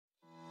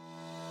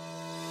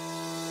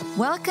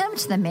Welcome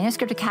to the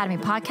Manuscript Academy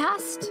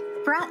podcast,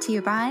 brought to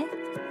you by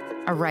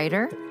a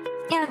writer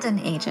and an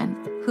agent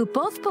who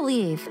both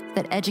believe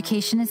that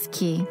education is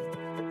key.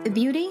 The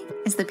beauty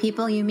is the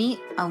people you meet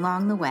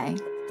along the way,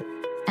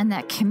 and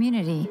that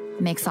community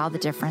makes all the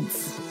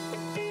difference.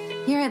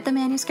 Here at the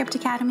Manuscript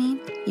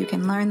Academy, you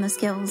can learn the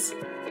skills,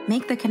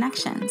 make the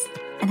connections,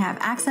 and have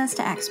access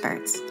to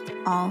experts,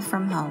 all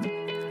from home.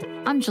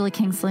 I'm Julie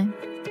Kingsley.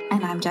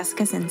 And I'm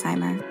Jessica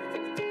Zinsheimer.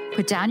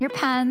 Put down your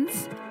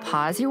pens,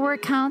 pause your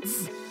word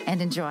counts,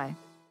 and enjoy.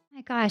 Oh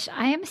my gosh,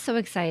 I am so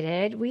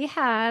excited. We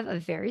have a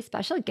very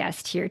special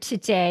guest here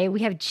today.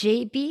 We have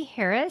J.B.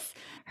 Harris.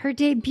 Her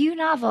debut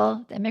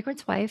novel, The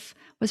Immigrant's Wife,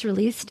 was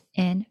released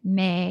in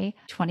May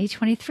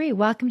 2023.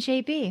 Welcome,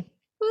 J.B.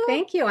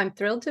 Thank you. I'm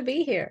thrilled to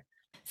be here.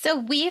 So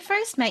we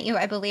first met you,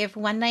 I believe,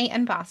 one night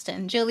in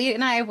Boston. Julie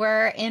and I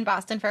were in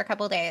Boston for a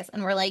couple of days,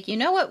 and we're like, you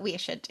know what we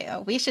should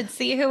do? We should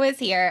see who is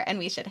here, and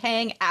we should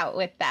hang out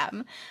with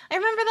them. I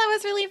remember that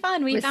was really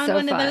fun. We found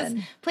one of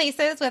those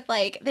places with,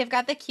 like, they've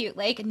got the cute,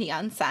 like,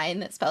 neon sign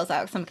that spells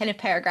out some kind of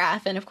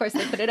paragraph, and of course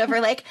they put it over,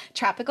 like,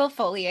 tropical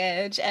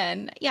foliage,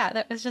 and yeah,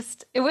 that was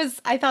just,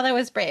 I thought that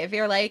was brave.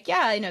 You're like,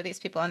 yeah, I know these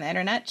people on the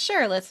internet.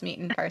 Sure, let's meet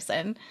in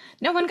person.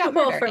 No one got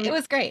murdered. It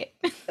was great.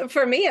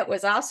 For me, it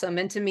was awesome,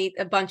 and to meet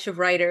a bunch of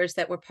writers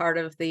that were part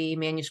of the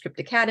Manuscript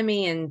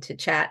Academy and to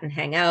chat and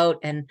hang out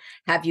and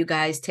have you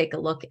guys take a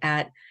look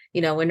at,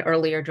 an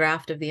earlier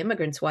draft of The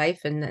Immigrant's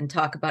Wife and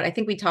talk about, I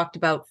think we talked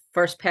about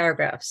first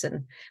paragraphs, and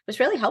it was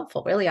really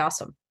helpful, really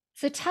awesome.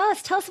 So tell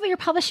us about your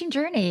publishing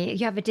journey.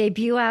 You have a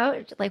debut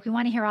out. We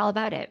want to hear all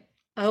about it.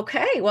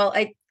 Okay. Well,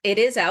 it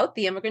is out.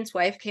 The Immigrant's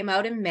Wife came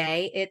out in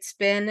May. It's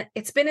been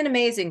an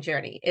amazing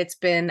journey. It's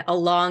been a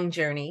long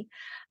journey,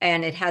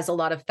 and it has a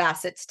lot of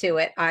facets to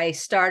it. I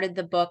started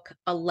the book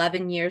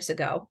 11 years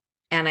ago.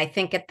 And I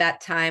think at that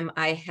time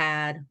I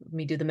had a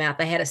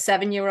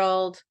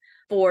 7-year-old,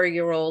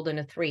 4-year-old, and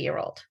a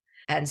 3-year-old.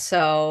 And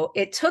so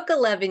it took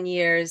 11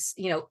 years,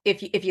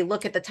 if you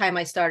look at the time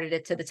I started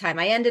it to the time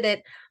I ended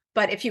it.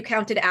 But if you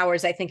counted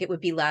hours, I think it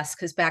would be less,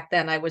 because back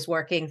then I was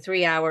working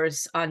 3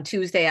 hours on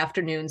Tuesday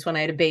afternoons when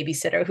I had a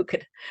babysitter who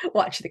could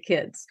watch the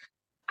kids.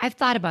 I've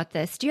thought about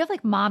this. Do you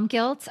have mom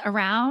guilt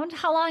around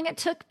how long it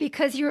took?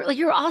 Because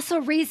you're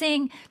also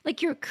raising,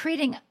 you're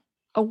creating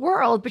a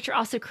world, but you're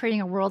also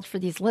creating a world for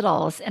these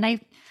littles. And I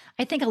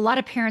think a lot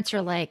of parents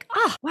are like,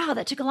 oh, wow,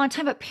 that took a long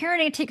time, but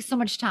parenting takes so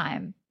much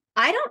time.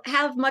 I don't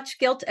have much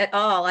guilt at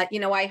all.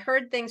 I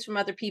heard things from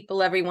other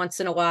people every once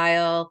in a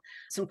while,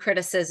 some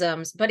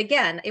criticisms. But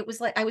again, it was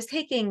like I was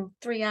taking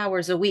 3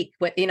 hours a week,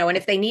 and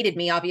if they needed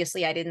me,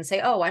 obviously I didn't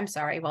say, oh, I'm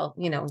sorry. Well,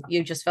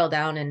 you just fell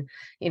down and,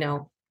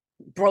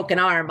 broke an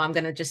arm. I'm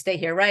going to just stay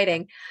here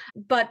writing.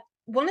 But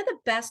one of the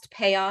best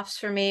payoffs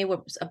for me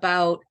was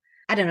about,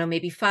 I don't know,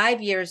 maybe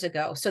 5 years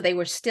ago. So they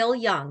were still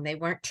young. They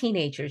weren't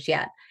teenagers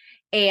yet.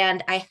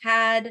 And I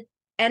had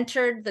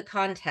entered the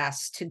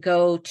contest to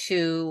go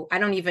to, I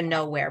don't even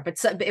know where,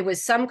 but it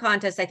was some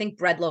contest. I think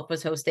Breadloaf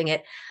was hosting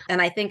it.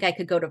 And I think I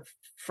could go to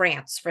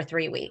France for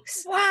 3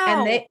 weeks.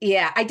 Wow. And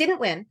I didn't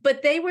win,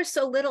 but they were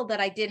so little that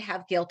I did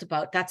have guilt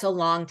about, that's a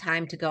long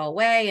time to go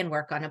away and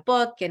work on a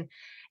book.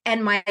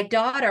 And my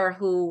daughter,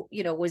 who,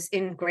 was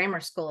in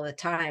grammar school at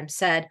the time,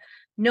 said,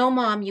 no,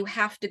 Mom, you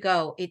have to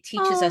go. It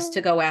teaches us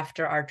to go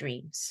after our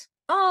dreams.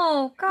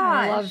 Oh,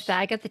 gosh. I love that.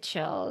 I get the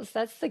chills.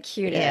 That's the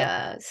cutest.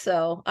 Yeah.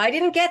 So I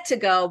didn't get to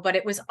go, but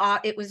it was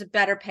a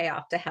better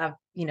payoff to have,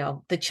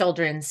 the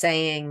children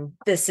saying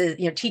this is,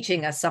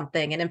 teaching us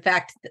something. And in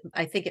fact,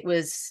 I think it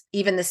was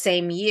even the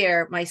same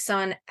year, my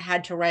son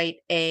had to write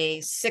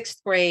a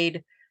 6th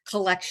grade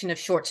collection of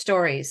short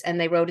stories, and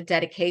they wrote a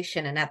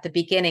dedication. And at the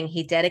beginning,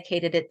 he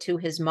dedicated it to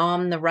his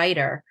mom, the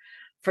writer,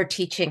 for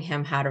teaching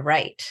him how to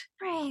write.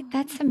 Right.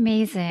 That's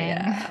amazing.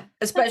 Yeah.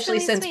 Especially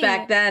really since sweet.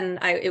 Back then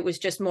it was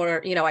just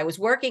more, I was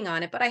working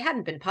on it, but I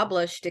hadn't been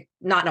published,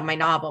 not on my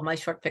novel, my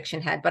short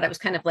fiction had, but I was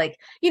kind of like,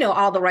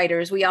 all the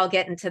writers, we all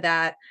get into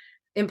that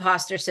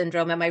imposter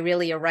syndrome. Am I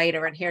really a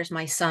writer? And here's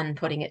my son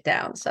putting it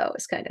down. So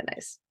it's kind of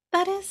nice.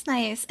 That is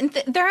nice. And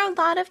there are a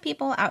lot of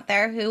people out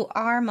there who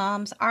are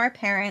moms, are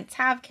parents,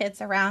 have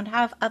kids around,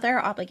 have other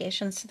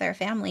obligations to their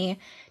family.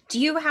 Do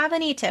you have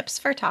any tips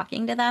for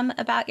talking to them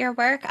about your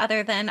work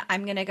other than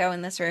I'm going to go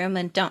in this room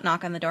and don't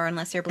knock on the door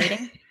unless you're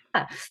bleeding?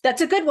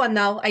 That's a good one,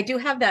 though. I do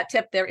have that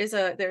tip. There is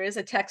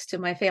a text to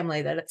my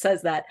family that it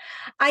says that.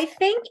 I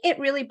think it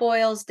really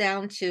boils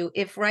down to,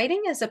 if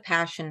writing is a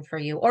passion for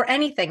you, or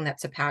anything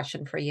that's a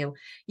passion for you,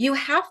 you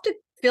have to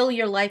fill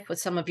your life with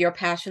some of your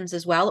passions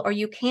as well, or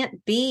you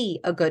can't be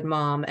a good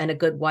mom and a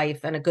good wife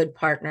and a good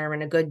partner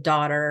and a good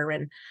daughter.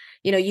 And,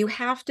 you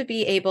have to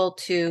be able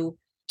to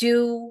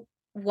do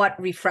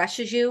what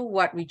refreshes you,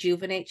 what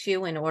rejuvenates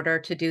you in order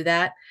to do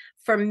that.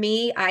 For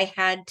me, I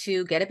had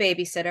to get a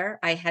babysitter.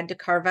 I had to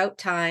carve out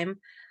time.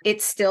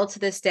 It still to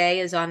this day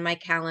is on my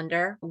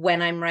calendar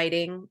when I'm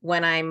writing,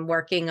 when I'm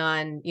working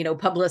on,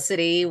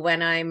 publicity,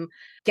 when I'm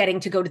getting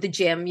to go to the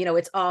gym,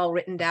 it's all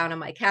written down on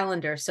my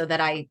calendar so that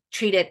I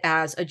treat it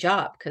as a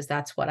job, because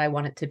that's what I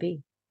want it to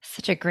be.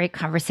 Such a great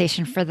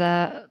conversation for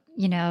the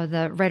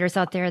the writers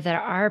out there that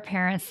are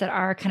parents that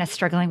are kind of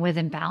struggling with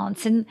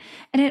imbalance. And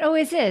it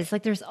always is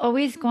like, there's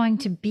always going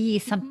to be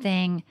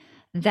something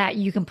that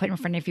you can put in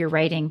front of your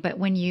writing. But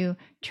when you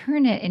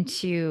turn it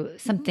into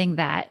something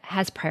that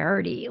has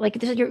priority,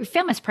 like your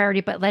family's priority,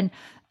 but then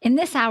in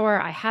this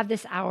hour, I have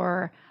this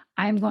hour,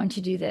 I'm going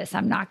to do this.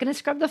 I'm not going to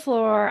scrub the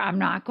floor. I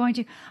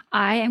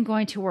am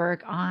going to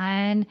work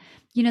on,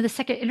 the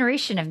second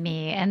iteration of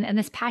me and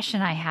this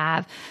passion I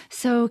have.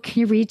 So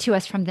can you read to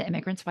us from The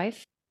Immigrant's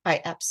Wife?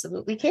 I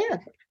absolutely can.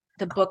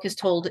 The book is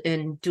told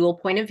in dual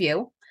point of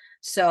view.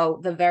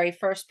 So the very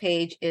first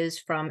page is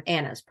from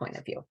Anna's point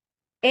of view.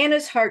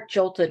 Anna's heart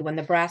jolted when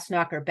the brass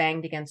knocker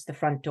banged against the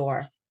front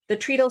door. The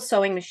treadle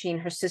sewing machine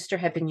her sister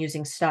had been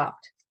using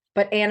stopped,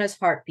 but Anna's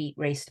heartbeat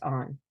raced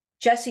on.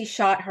 Jessie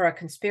shot her a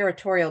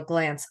conspiratorial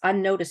glance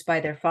unnoticed by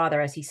their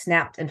father as he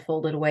snapped and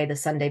folded away the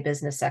Sunday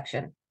business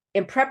section.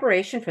 In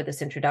preparation for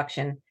this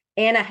introduction,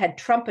 Anna had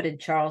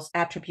trumpeted Charles'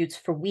 attributes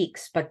for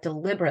weeks, but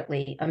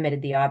deliberately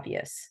omitted the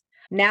obvious.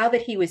 Now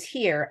that he was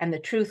here and the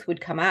truth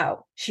would come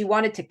out, she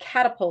wanted to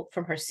catapult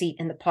from her seat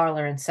in the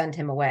parlor and send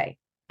him away.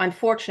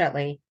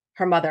 Unfortunately,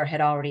 her mother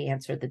had already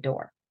answered the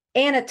door.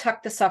 Anna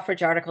tucked the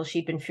suffrage article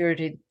she'd been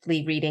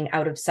furtively reading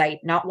out of sight,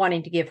 not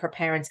wanting to give her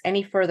parents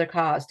any further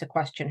cause to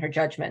question her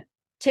judgment.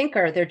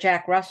 Tinker, their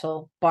Jack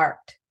Russell,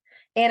 barked.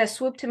 Anna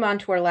swooped him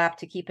onto her lap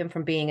to keep him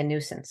from being a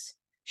nuisance.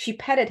 She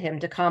petted him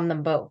to calm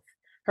them both,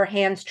 her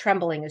hands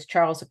trembling as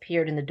Charles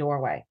appeared in the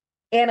doorway.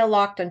 Anna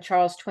locked on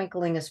Charles'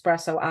 twinkling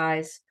espresso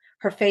eyes,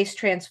 her face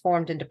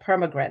transformed into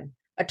permagrin,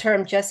 a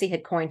term Jessie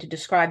had coined to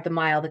describe the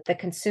mile that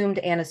consumed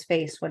Anna's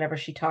face whenever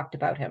she talked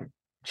about him.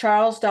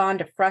 Charles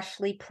donned a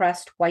freshly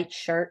pressed white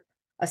shirt,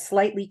 a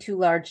slightly too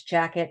large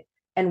jacket,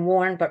 and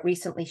worn but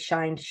recently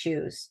shined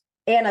shoes.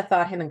 Anna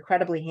thought him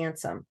incredibly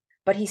handsome,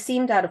 but he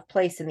seemed out of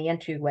place in the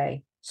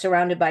entryway,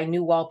 surrounded by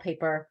new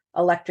wallpaper,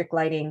 electric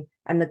lighting,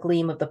 and the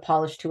gleam of the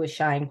polished to a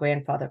shine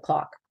grandfather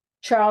clock.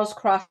 Charles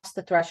crossed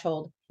the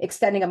threshold,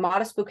 extending a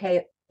modest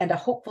bouquet and a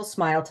hopeful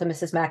smile to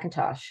Mrs.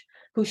 McIntosh,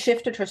 who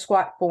shifted her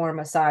squat form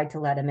aside to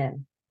let him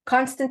in.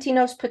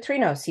 Konstantinos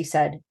Petrinos, he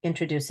said,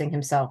 introducing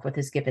himself with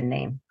his given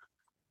name.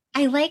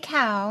 I like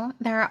how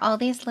there are all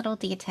these little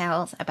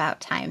details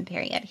about time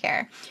period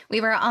here. We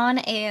were on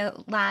a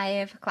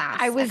live class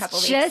I was a couple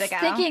just weeks ago.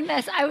 thinking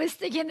this. I was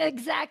thinking the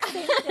exact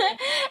same thing.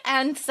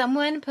 And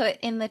someone put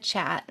in the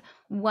chat,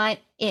 what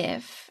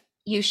if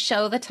you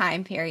show the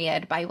time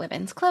period by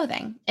women's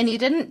clothing? And you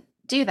didn't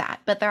do that,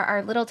 but there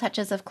are little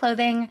touches of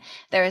clothing.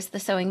 There is the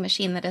sewing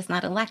machine that is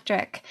not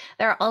electric.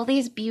 There are all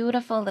these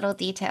beautiful little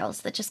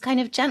details that just kind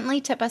of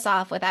gently tip us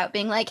off without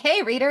being like,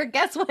 hey, reader,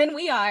 guess when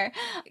we are.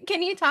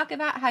 Can you talk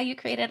about how you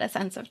created a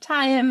sense of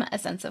time, a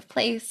sense of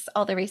place,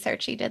 all the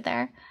research you did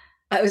there?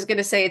 I was going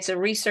to say it's a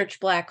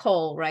research black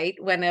hole,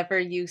 right? Whenever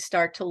you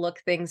start to look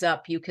things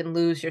up, you can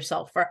lose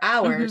yourself for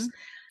hours.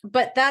 Mm-hmm.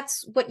 But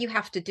that's what you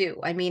have to do.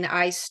 I mean,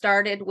 I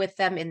started with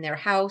them in their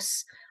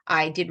house.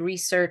 I did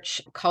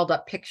research, called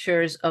up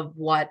pictures of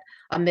what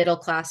a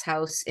middle-class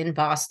house in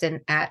Boston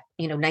at,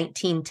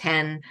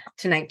 1910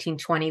 to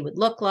 1920 would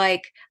look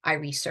like. I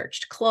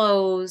researched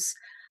clothes.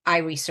 I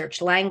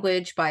researched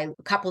language by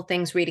a couple of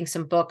things, reading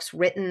some books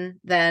written,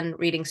 then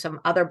reading some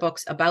other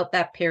books about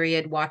that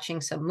period,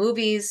 watching some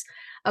movies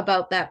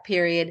about that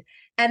period.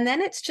 And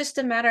then it's just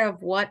a matter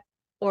of what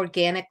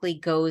organically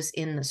goes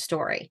in the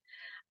story.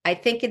 I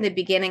think in the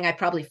beginning, I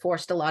probably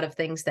forced a lot of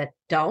things that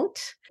don't,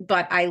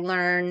 but I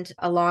learned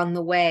along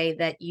the way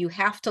that you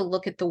have to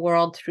look at the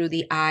world through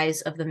the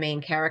eyes of the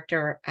main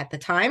character at the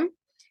time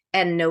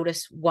and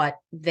notice what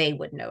they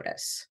would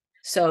notice.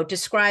 So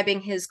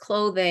describing his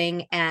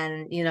clothing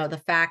and,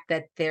 the fact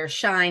that they're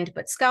shined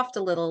but scuffed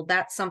a little,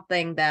 that's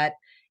something that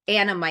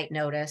Anna might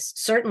notice.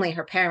 Certainly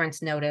her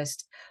parents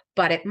noticed,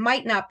 but it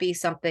might not be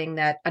something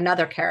that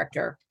another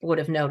character would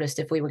have noticed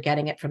if we were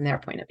getting it from their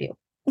point of view.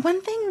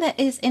 One thing that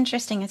is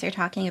interesting as you're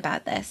talking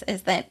about this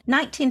is that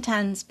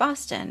 1910s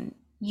Boston,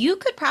 you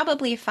could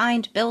probably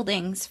find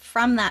buildings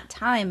from that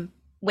time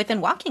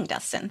within walking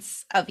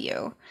distance of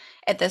you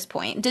at this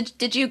point.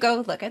 Did you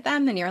go look at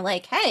them and you're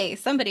like, hey,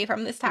 somebody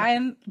from this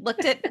time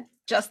looked at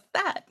just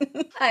that?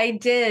 I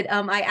did.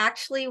 I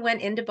actually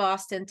went into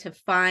Boston to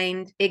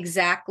find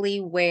exactly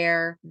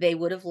where they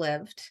would have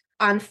lived.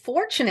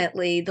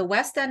 Unfortunately, the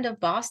West End of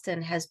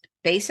Boston has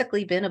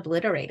basically been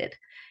obliterated.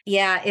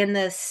 Yeah, in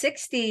the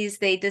 60s,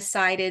 they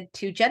decided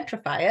to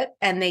gentrify it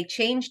and they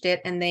changed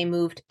it and they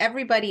moved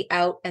everybody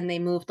out and they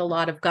moved a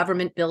lot of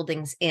government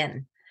buildings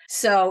in.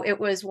 So it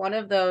was one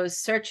of those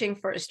searching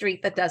for a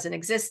street that doesn't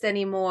exist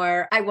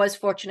anymore. I was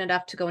fortunate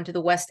enough to go into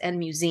the West End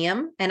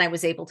Museum and I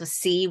was able to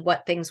see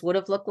what things would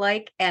have looked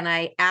like. And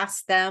I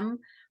asked them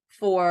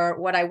for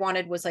what I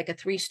wanted was like a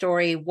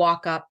 3-story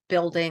walk-up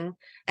building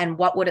and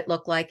what would it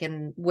look like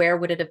and where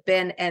would it have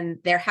been? And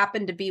there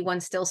happened to be one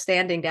still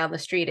standing down the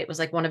street. It was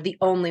like one of the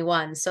only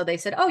ones. So they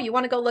said, oh, you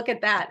want to go look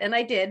at that? And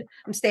I did.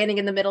 I'm standing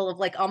in the middle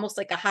of almost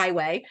like a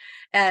highway.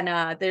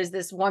 And there's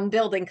this one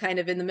building kind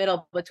of in the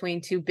middle between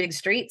two big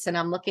streets. And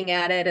I'm looking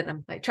at it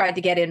and I tried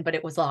to get in, but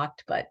it was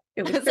locked. But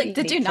it was like,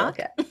 did you knock?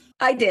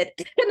 I did.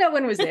 No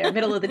one was there.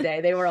 Middle of the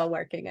day. They were all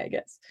working, I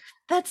guess.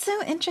 That's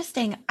so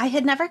interesting. I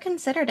had never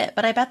considered it,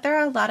 but I bet there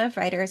are a lot of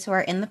writers who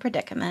are in the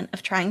predicament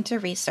of trying to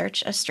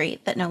research a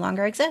street that no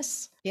longer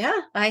exists. Yeah,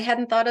 I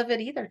hadn't thought of it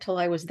either till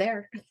I was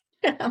there.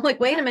 I'm like,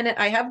 wait a minute,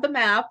 I have the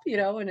map,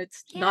 and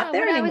it's not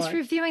there anymore. When I was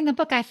reviewing the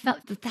book, I felt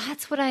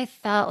that's what I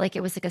felt like.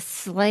 It was like a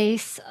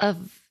slice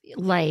of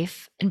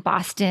life in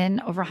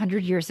Boston over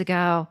 100 years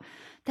ago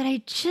that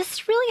I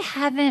just really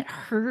haven't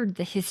heard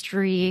the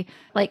history,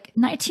 like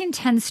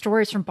 1910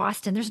 stories from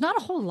Boston. There's not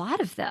a whole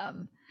lot of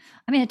them.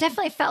 I mean, it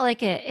definitely felt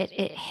like it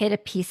hit a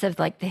piece of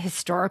like the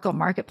historical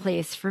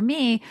marketplace for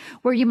me,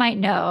 where you might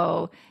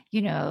know,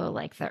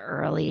 like the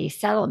early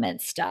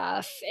settlement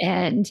stuff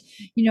and,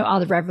 all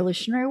the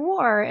Revolutionary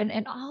War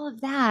and all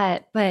of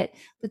that. But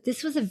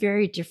this was a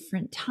very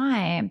different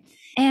time.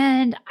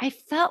 And I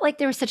felt like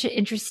there was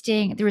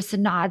there was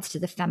some nods to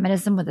the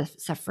feminism with the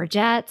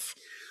suffragettes.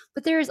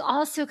 But there is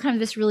also kind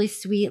of this really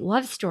sweet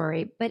love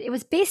story, but it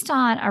was based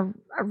on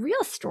a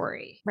real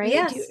story, right?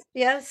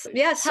 Yes.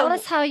 Tell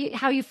us how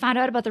you found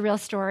out about the real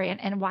story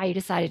and why you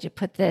decided to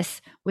put this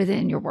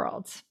within your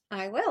world.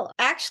 I will.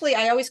 Actually,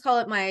 I always call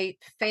it my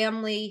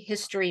family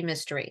history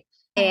mystery.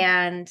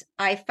 And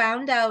I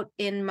found out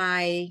in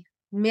my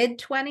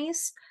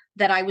mid-20s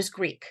that I was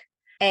Greek.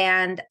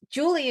 And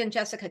Julie and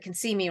Jessica can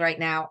see me right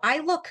now. I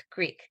look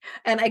Greek.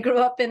 And I grew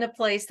up in a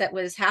place that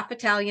was half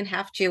Italian,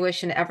 half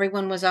Jewish. And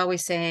everyone was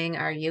always saying,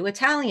 "Are you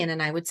Italian?"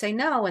 And I would say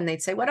no. And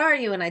they'd say, "What are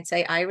you?" And I'd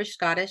say Irish,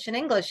 Scottish, and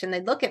English. And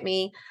they'd look at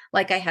me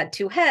like I had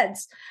two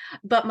heads.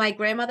 But my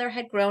grandmother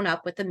had grown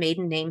up with the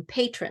maiden name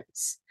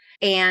Patrons.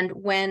 And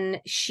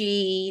when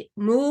she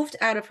moved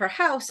out of her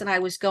house and I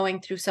was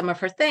going through some of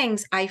her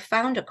things, I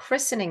found a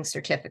christening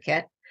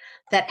certificate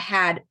that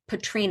had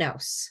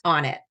Patrinos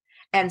on it.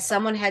 And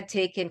someone had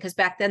taken, because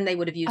back then they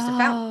would have used a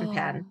fountain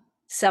pen.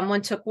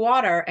 Someone took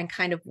water and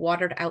kind of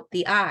watered out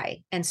the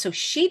eye. And so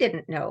she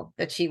didn't know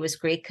that she was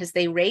Greek because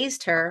they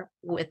raised her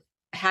with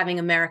having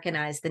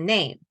Americanized the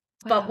name.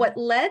 Wow. But what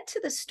led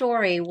to the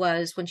story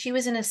was when she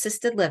was in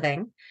assisted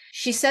living,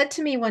 she said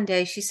to me one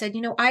day, she said,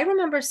 I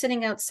remember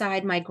sitting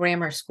outside my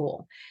grammar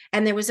school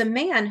and there was a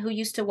man who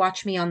used to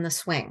watch me on the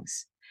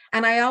swings.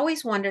 And I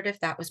always wondered if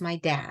that was my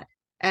dad.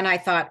 And I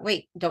thought,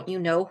 wait, don't you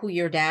know who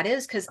your dad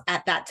is? Because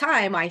at that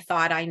time, I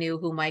thought I knew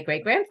who my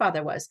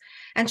great-grandfather was.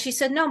 And she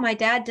said, no, my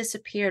dad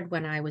disappeared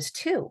when I was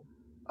 2.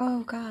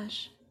 Oh,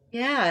 gosh.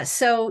 Yeah.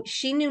 So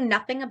she knew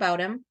nothing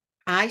about him.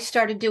 I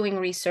started doing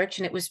research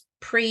and it was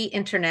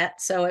pre-internet.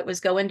 So it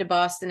was go into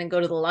Boston and go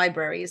to the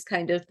libraries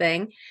kind of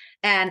thing.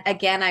 And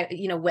again,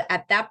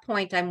 at that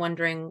point, I'm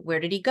wondering,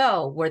 where did he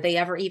go? Were they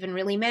ever even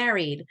really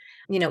married?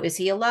 Is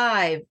he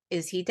alive?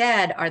 Is he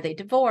dead? Are they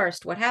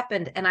divorced? What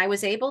happened? And I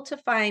was able to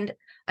find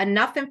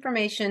enough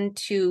information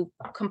to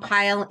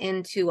compile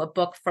into a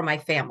book for my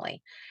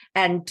family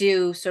and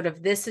do sort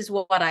of, this is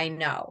what I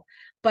know.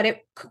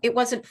 But it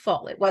wasn't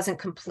full. It wasn't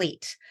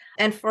complete.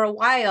 And for a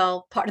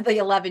while, part of the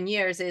 11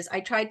 years is I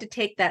tried to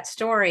take that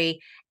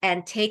story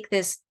and take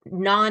this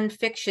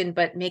nonfiction,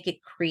 but make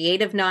it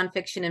creative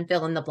nonfiction and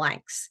fill in the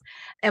blanks.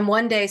 And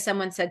one day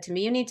someone said to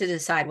me, you need to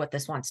decide what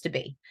this wants to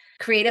be.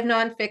 Creative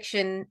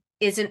nonfiction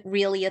isn't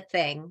really a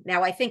thing.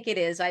 Now, I think it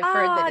is. I've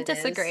heard that it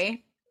disagree. Is.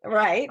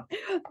 Right.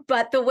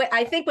 But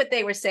I think what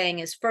they were saying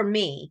is, for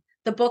me,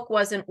 the book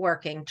wasn't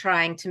working,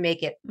 trying to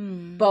make it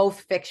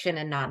both fiction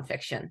and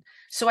nonfiction.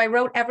 So I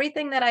wrote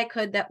everything that I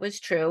could that was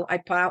true. I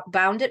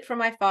bound it for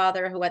my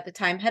father, who at the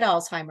time had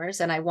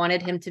Alzheimer's, and I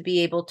wanted him to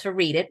be able to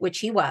read it, which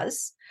he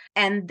was.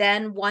 And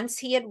then once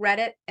he had read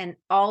it and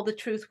all the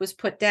truth was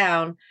put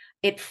down,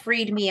 it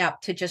freed me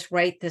up to just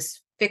write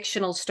this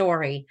fictional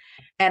story.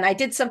 And I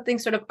did something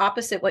sort of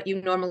opposite what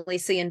you normally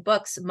see in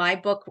books. My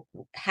book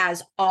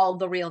has all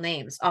the real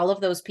names. All of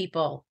those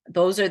people,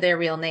 those are their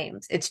real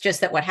names. It's just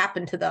that what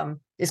happened to them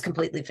is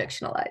completely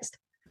fictionalized.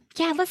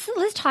 Yeah,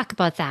 let's talk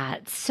about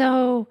that.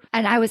 So,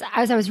 and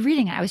as I was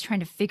reading it, I was trying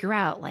to figure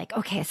out, like,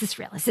 okay, is this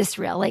real? Is this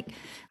real? Like,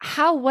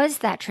 how was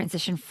that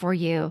transition for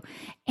you?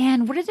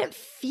 And what did it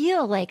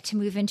feel like to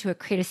move into a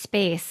creative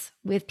space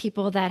with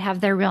people that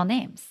have their real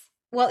names?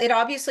 Well, it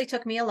obviously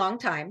took me a long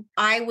time.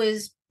 I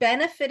was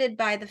benefited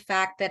by the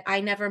fact that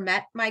I never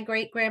met my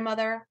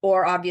great-grandmother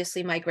or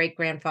obviously my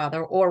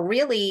great-grandfather or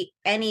really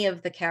any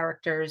of the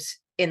characters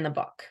in the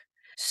book.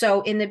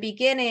 So in the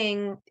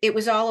beginning, it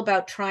was all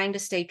about trying to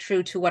stay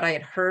true to what I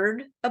had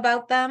heard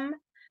about them.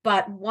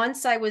 But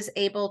once I was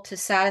able to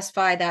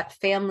satisfy that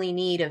family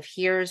need of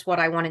here's what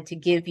I wanted to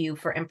give you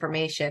for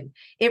information,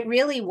 it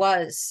really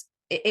was,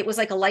 it was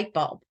like a light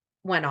bulb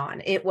went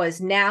on. It was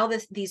now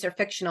these are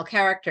fictional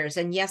characters.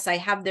 And yes, I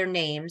have their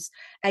names.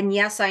 And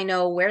yes, I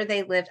know where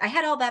they lived. I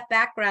had all that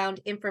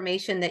background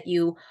information that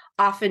you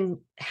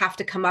often have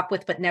to come up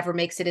with, but never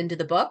makes it into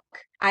the book.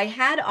 I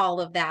had all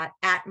of that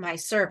at my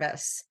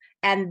service.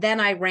 And then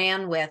I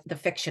ran with the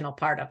fictional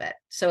part of it.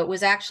 So it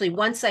was actually,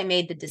 once I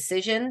made the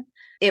decision,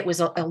 it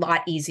was a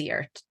lot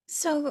easier.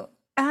 So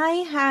I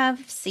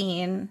have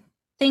seen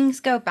things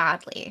go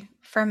badly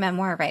for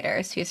memoir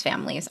writers whose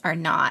families are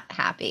not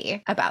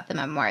happy about the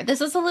memoir.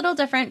 This is a little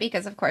different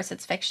because, of course,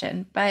 it's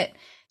fiction. But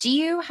Do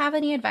you have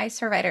any advice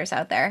for writers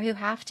out there who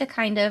have to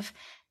kind of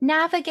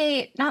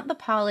navigate, not the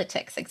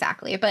politics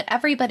exactly, but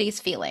everybody's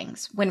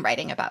feelings when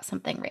writing about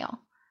something real?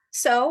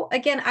 So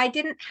again, I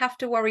didn't have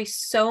to worry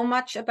so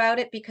much about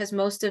it because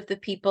most of the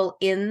people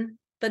in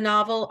the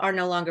novel are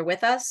no longer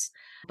with us,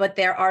 but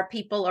there are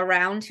people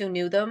around who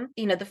knew them.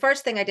 The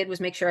first thing I did was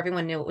make sure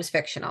everyone knew it was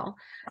fictional.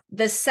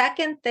 The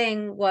second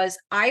thing was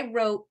I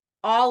wrote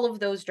all of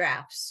those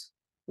drafts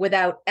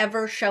without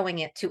ever showing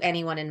it to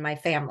anyone in my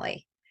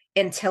family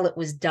until it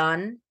was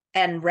done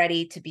and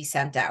ready to be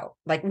sent out,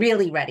 like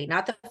really ready.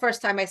 Not the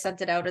first time I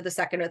sent it out or the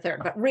second or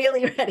third, but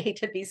really ready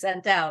to be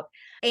sent out.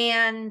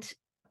 And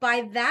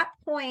by that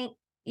point,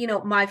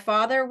 my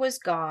father was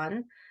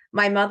gone.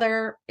 My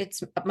mother,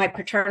 it's my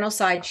paternal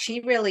side, she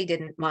really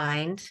didn't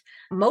mind.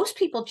 Most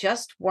people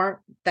just weren't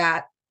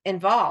that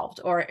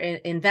involved or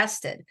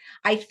invested.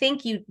 I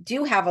think you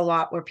do have a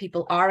lot where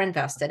people are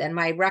invested. And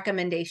my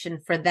recommendation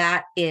for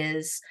that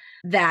is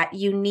that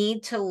you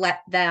need to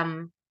let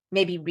them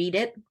maybe read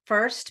it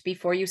first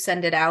before you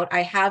send it out.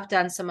 I have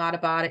done some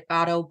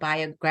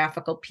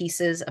autobiographical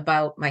pieces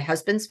about my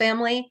husband's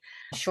family,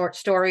 short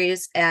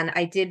stories, and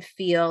I did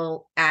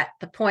feel at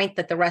the point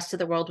that the rest of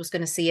the world was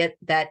going to see it,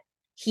 that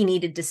he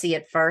needed to see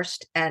it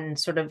first and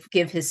sort of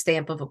give his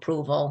stamp of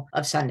approval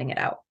of sending it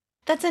out.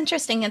 That's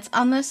interesting. It's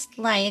almost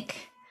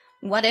like,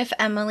 what if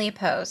Emily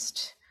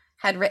Post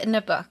had written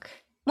a book?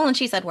 Well, and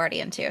she's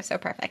Edwardian too, so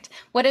perfect.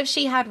 What if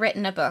she had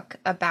written a book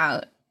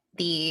about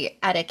the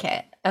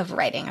etiquette of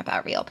writing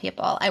about real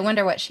people? I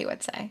wonder what she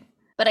would say.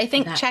 But I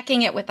think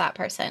checking it with that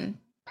person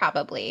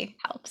probably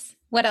helps.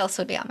 What else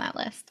would be on that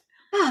list?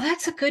 Oh,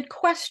 that's a good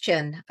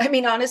question. I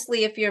mean,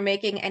 honestly, if you're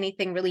making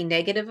anything really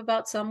negative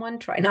about someone,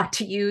 try not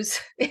to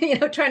use,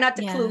 try not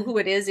to clue who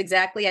it is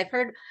exactly. I've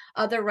heard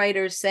other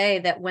writers say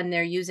that when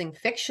they're using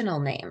fictional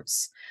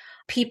names,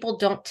 people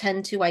don't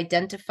tend to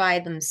identify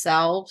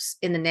themselves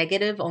in the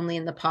negative, only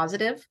in the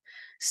positive.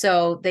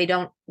 So they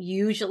don't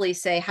usually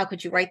say, how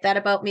could you write that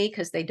about me?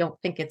 Because they don't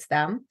think it's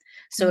them.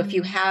 So if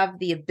you have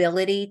the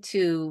ability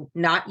to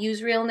not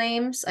use real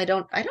names, I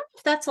don't know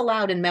if that's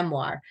allowed in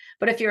memoir,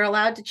 but if you're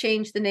allowed to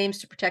change the names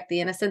to protect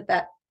the innocent,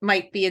 that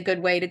might be a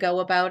good way to go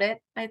about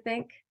it, I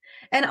think.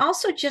 And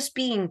also just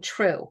being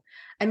true.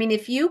 I mean,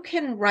 if you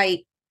can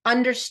write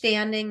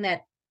understanding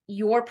that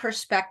your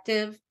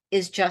perspective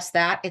is just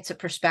that, it's a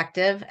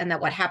perspective, and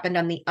that what happened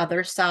on the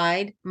other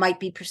side might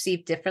be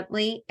perceived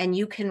differently. And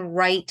you can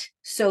write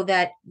so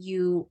that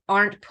you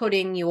aren't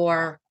putting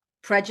your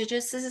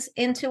prejudices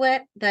into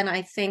it, then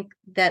I think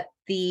that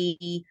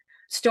the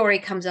story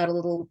comes out a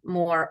little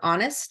more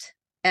honest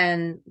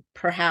and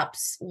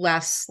perhaps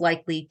less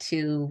likely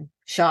to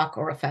shock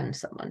or offend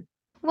someone.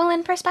 Well,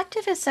 and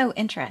perspective is so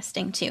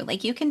interesting too.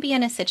 Like, you can be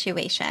in a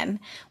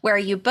situation where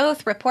you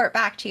both report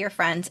back to your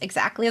friends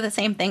exactly the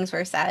same things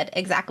were said,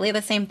 exactly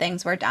the same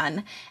things were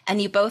done,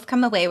 and you both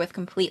come away with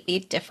completely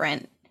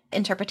different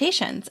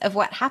interpretations of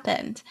what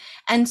happened.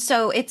 And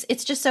so it's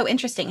just so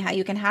interesting how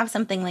you can have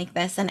something like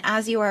this, and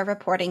as you are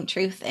reporting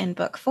truth in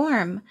book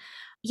form,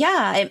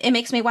 it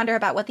makes me wonder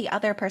about what the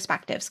other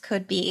perspectives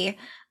could be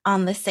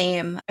on the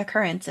same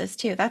occurrences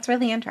too. That's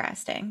really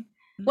interesting.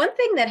 One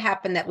thing that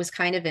happened that was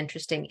kind of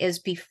interesting is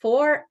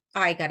before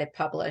I got it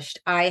published,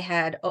 I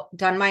had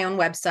done my own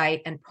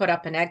website and put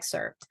up an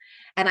excerpt.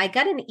 And I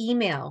got an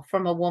email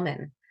from a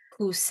woman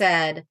who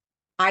said,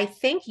 I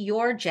think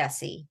your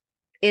Jessie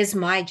is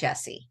my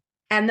Jessie.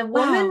 And the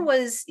woman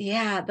was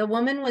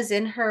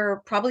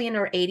probably in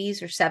her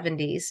 80s or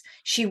 70s.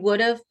 She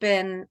would have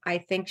been, I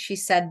think she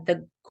said,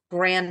 the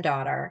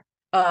granddaughter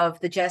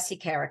of the Jessie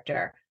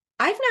character.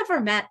 I've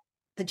never met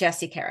the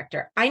Jessie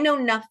character. I know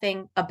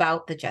nothing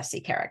about the Jessie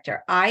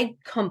character. I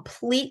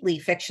completely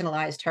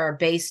fictionalized her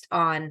based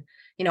on,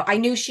 I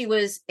knew she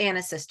was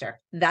Anna's sister.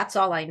 That's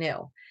all I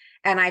knew.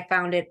 And I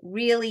found it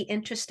really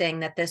interesting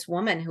that this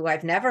woman who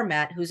I've never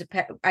met,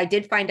 I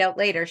did find out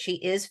later, she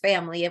is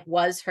family, it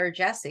was her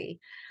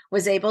Jessie,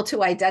 was able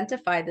to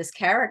identify this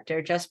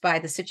character just by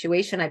the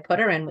situation I put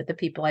her in with the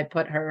people I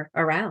put her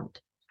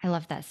around. I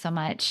love that so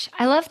much.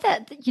 I love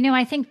that,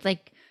 I think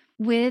like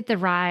with the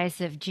rise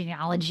of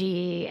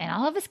genealogy and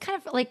all of this, kind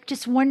of like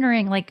just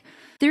wondering, like,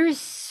 there's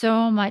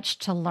so much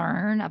to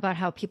learn about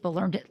how people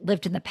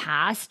lived in the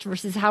past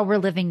versus how we're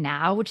living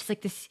now, which is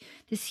like this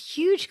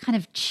huge kind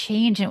of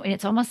change. And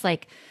it's almost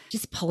like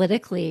just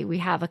politically, we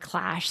have a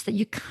clash that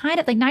you kind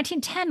of like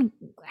 1910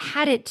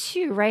 had it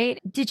too, right?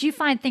 Did you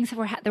find things that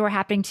were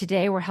happening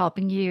today were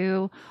helping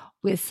you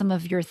with some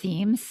of your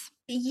themes?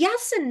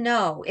 Yes and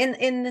no,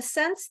 in the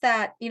sense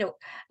that,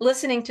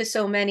 listening to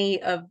so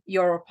many of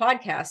your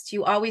podcasts,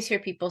 you always hear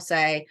people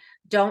say,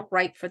 don't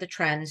write for the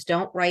trends,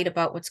 don't write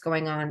about what's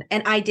going on.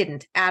 And I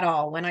didn't at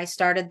all. When I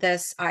started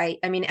this, I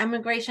mean,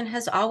 immigration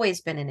has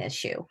always been an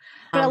issue.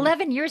 But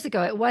 11 years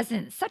ago, it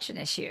wasn't such an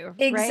issue.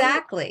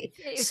 Exactly.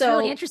 Right? It's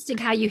really interesting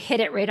how you hit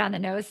it right on the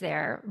nose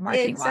there,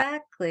 marketing-wise.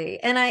 Exactly.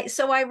 And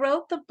I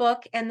wrote the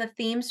book, and the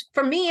themes,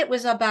 for me, it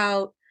was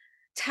about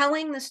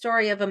telling the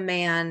story of a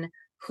man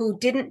who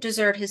didn't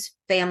desert his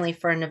family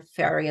for a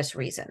nefarious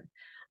reason.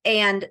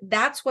 And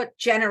that's what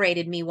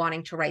generated me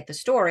wanting to write the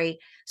story.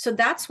 So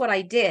that's what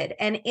I did.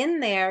 And in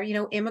there,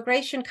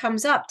 immigration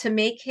comes up to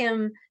make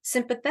him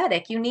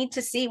sympathetic. You need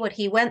to see what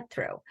he went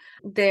through.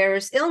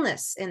 There's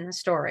illness in the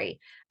story.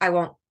 I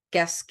won't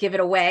give it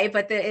away,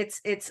 but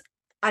it's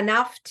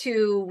enough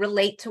to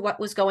relate to what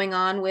was going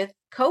on with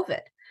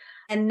COVID.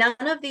 And none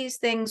of these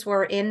things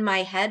were in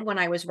my head when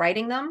I was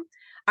writing them.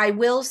 I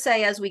will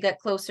say, as we get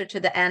closer to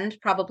the end,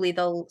 probably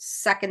the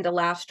second to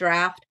last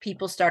draft,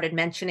 people started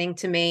mentioning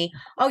to me,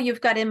 oh,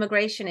 you've got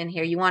immigration in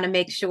here. You want to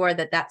make sure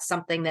that that's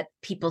something that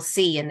people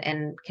see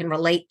and can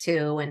relate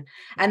to.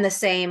 And the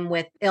same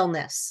with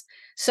illness.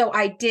 So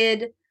I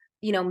did,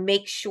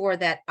 make sure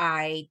that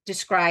I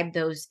described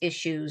those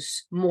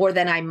issues more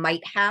than I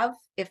might have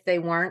if they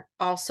weren't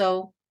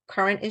also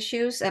current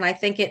issues. And I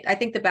think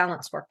the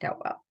balance worked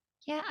out well.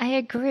 Yeah, I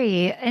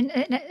agree.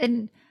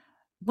 And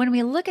when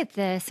we look at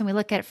this and we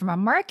look at it from a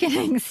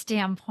marketing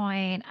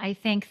standpoint, I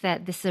think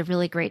that this is a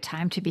really great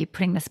time to be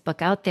putting this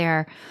book out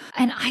there.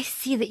 And I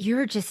see that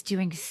you're just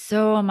doing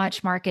so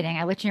much marketing.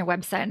 I looked on your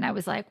website and I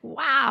was like,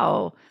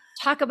 wow,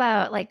 talk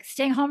about like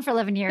staying home for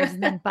 11 years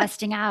and then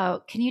busting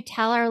out. Can you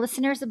tell our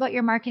listeners about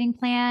your marketing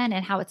plan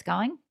and how it's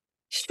going?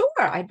 Sure,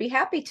 I'd be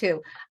happy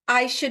to.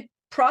 I should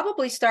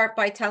probably start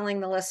by telling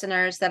the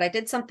listeners that I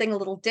did something a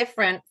little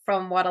different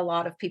from what a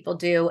lot of people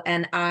do,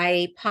 and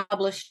I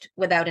published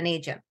without an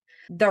agent.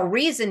 The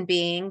reason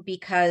being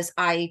because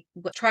I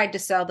tried to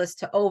sell this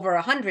to over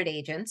 100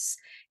 agents,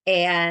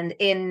 and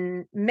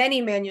in many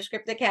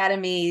Manuscript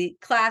Academy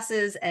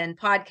classes and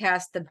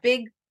podcasts, the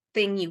big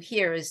thing you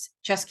hear is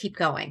just keep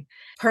going.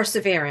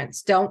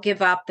 Perseverance, don't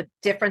give up. The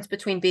difference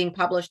between being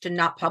published and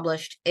not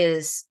published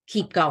is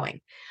keep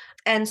going.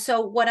 And so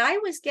what I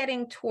was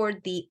getting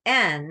toward the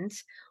end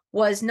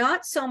was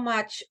not so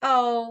much,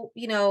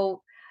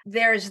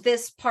 there's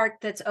this part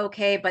that's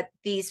okay, but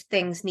these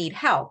things need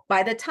help.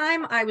 By the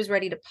time I was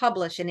ready to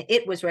publish and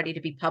it was ready to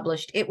be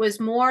published, it was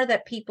more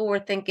that people were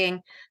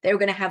thinking they were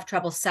going to have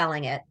trouble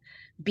selling it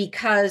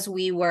because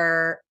we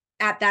were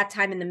at that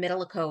time in the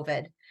middle of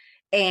COVID.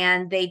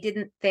 And they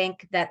didn't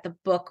think that the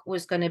book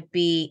was going to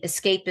be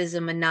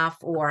escapism enough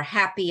or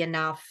happy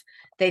enough.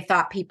 They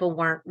thought people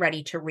weren't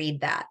ready to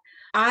read that.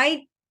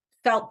 I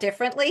felt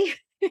differently.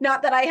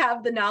 Not that I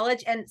have the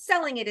knowledge, and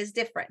selling it is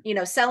different.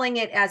 Selling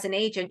it as an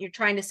agent, you're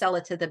trying to sell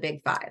it to the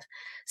big five.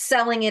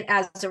 Selling it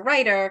as a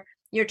writer,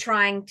 you're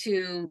trying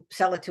to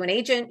sell it to an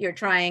agent. You're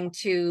trying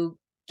to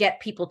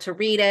get people to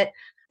read it.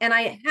 And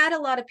I had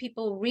a lot of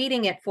people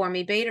reading it for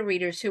me, beta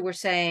readers, who were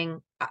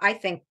saying, I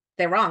think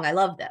they're wrong. I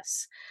love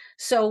this.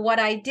 So what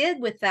I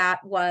did with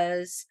that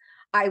was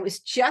I was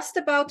just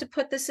about to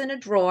put this in a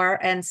drawer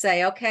and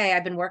say, okay,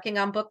 I've been working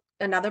on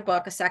another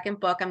book, a second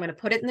book. I'm going to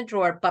put it in the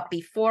drawer. But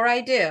before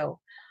I do,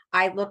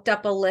 I looked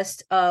up a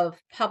list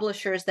of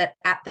publishers that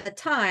at the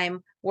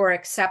time were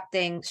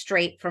accepting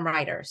straight from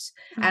writers.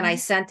 Mm-hmm. And I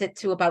sent it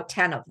to about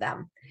 10 of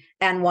them.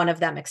 And one of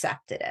them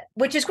accepted it,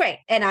 which is great.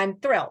 And I'm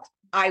thrilled.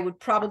 I would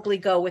probably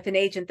go with an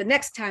agent the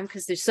next time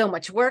because there's so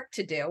much work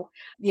to do.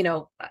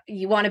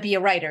 You want to be a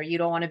writer. You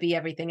don't want to be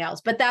everything else.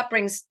 But that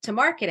brings to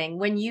marketing.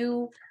 When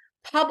you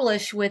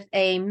publish with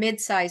a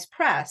mid-sized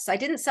press. I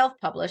didn't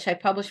self-publish. I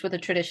published with a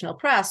traditional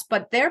press,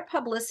 but their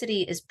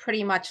publicity is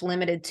pretty much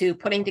limited to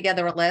putting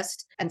together a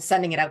list and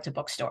sending it out to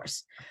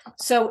bookstores.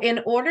 So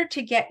in order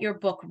to get your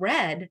book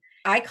read,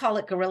 I call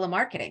it guerrilla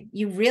marketing.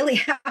 You really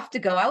have to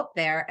go out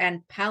there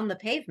and pound the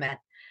pavement.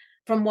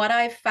 From what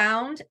I've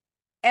found,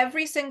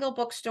 every single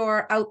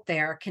bookstore out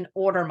there can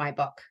order my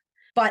book,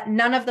 but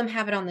none of them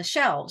have it on the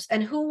shelves.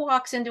 And who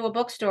walks into a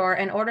bookstore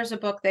and orders a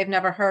book they've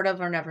never heard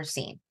of or never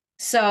seen?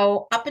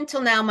 So up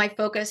until now, my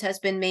focus has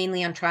been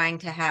mainly on trying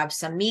to have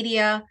some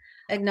media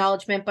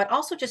acknowledgement, but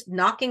also just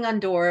knocking on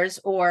doors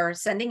or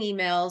sending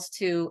emails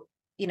to,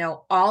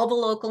 all the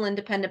local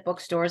independent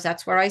bookstores.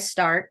 That's where I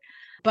start,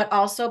 but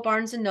also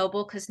Barnes and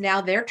Noble, because now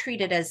they're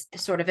treated as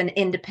sort of an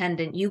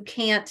independent. You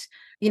can't,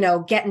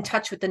 get in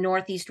touch with the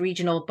Northeast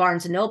Regional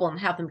Barnes and Noble and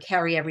have them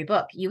carry every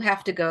book. You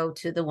have to go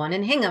to the one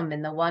in Hingham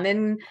and the one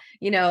in,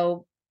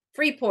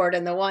 Freeport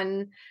and the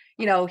one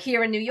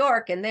here in New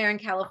York and there in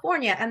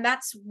California. And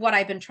that's what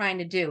I've been trying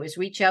to do, is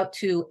reach out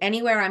to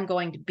anywhere I'm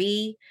going to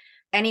be,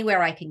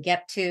 anywhere I can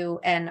get to,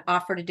 and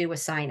offer to do a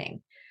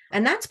signing.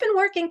 And that's been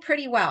working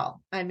pretty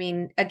well. I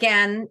mean,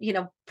 again,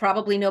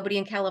 probably nobody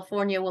in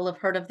California will have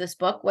heard of this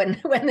book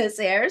when this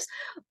airs,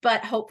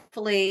 but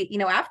hopefully,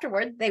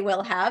 afterward they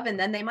will have, and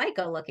then they might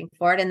go looking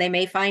for it, and they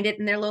may find it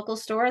in their local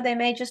store. They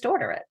may just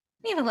order it.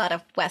 We have a lot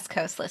of West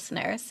Coast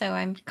listeners, so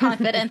I'm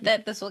confident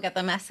that this will get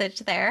the message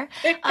there.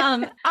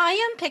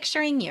 I am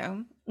picturing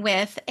you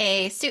with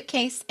a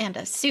suitcase and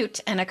a suit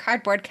and a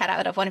cardboard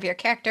cutout of one of your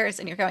characters,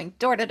 and you're going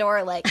door to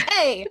door like,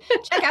 hey,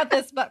 check out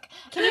this book.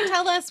 Can you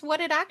tell us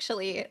what it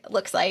actually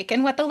looks like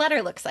and what the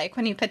letter looks like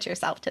when you pitch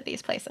yourself to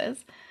these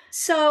places?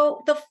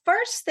 So the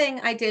first thing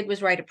I did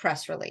was write a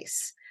press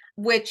release,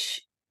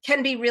 which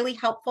can be really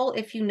helpful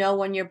if you know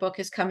when your book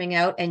is coming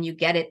out and you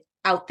get it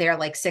out there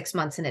like 6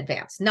 months in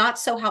advance. Not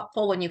so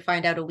helpful when you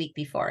find out a week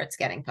before it's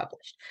getting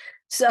published.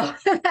 So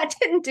that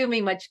didn't do me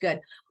much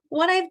good.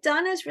 What I've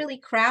done is really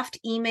craft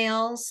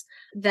emails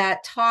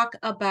that talk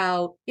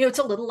about, it's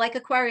a little like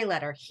a query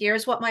letter.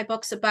 Here's what my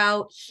book's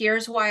about.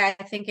 Here's why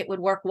I think it would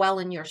work well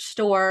in your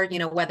store,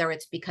 whether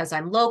it's because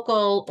I'm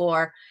local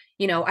or,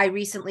 I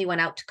recently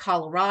went out to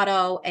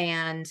Colorado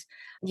and,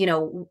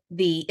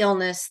 the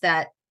illness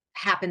that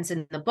happens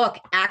in the book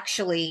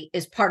actually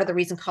is part of the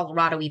reason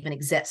Colorado even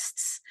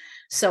exists.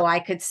 So I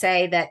could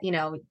say that,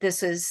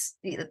 this is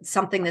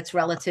something that's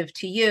relative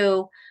to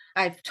you.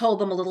 I've told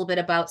them a little bit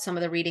about some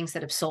of the readings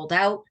that have sold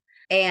out.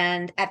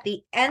 And at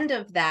the end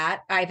of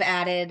that, I've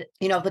added,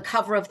 the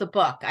cover of the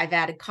book. I've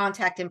added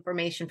contact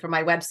information for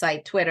my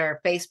website, Twitter,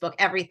 Facebook,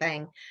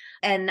 everything.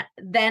 And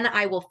then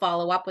I will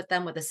follow up with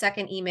them with a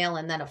second email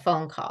and then a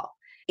phone call.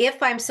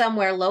 If I'm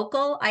somewhere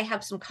local, I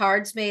have some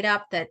cards made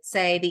up that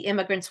say The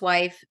Immigrant's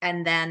Wife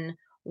and then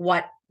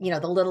what, the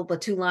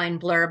 2-line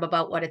blurb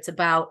about what it's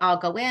about. I'll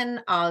go in.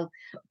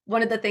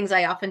 One of the things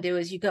I often do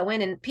is you go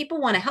in and people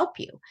want to help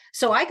you.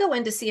 So I go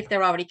in to see if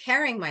they're already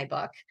carrying my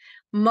book.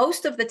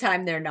 Most of the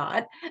time they're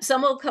not.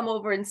 Some will come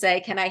over and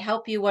say, can I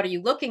help you? What are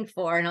you looking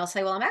for? And I'll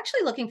say, well, I'm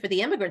actually looking for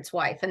The Immigrant's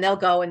Wife. And they'll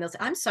go and they'll say,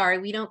 I'm sorry,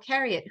 we don't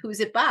carry it.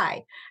 Who's it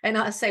by? And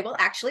I'll say, well,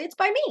 actually, it's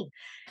by me.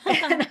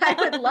 And I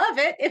would love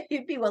it if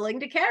you'd be willing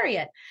to carry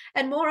it.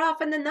 And more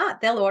often than not,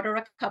 they'll order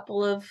a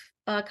couple of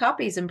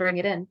copies and bring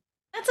it in.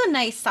 That's a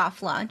nice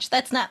soft launch.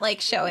 That's not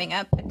like showing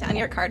up on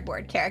your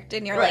cardboard character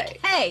and you're right.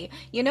 Like, hey,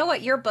 you know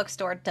what your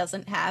bookstore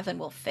doesn't have and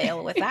will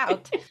fail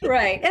without.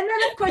 Right. And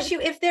then of course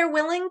if they're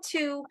willing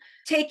to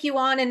take you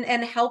on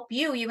and help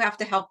you, you have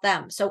to help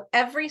them. So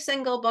every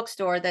single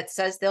bookstore that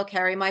says they'll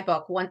carry my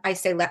book, I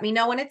say, let me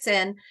know when it's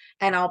in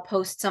and I'll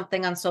post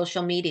something on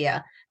social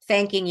media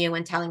thanking you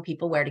and telling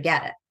people where to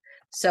get it.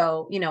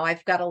 So,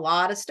 I've got a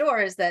lot of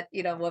stores that,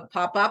 will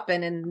pop up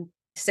and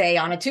say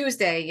on a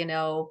Tuesday,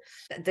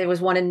 there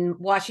was one in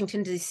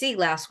Washington, D.C.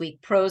 last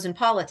week, Prose and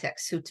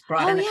Politics, who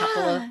brought in a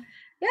couple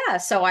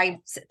of, so I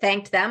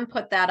thanked them,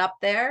 put that up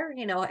there.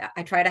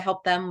 I try to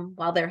help them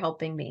while they're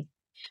helping me.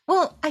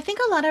 Well, I think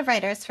a lot of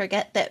writers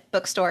forget that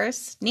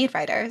bookstores need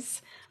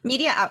writers,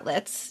 media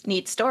outlets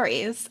need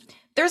stories.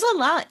 There's a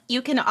lot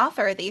you can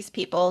offer these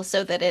people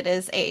so that it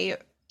is a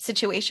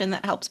situation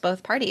that helps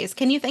both parties.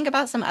 Can you think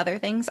about some other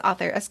things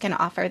authors can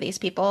offer these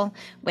people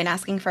when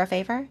asking for a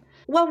favor?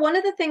 Well, one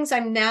of the things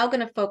I'm now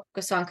going to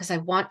focus on, because I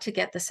want to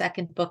get the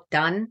second book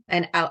done,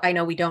 and I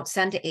know we don't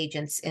send to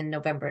agents in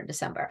November and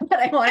December, but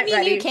I want it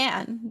ready. You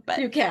can, but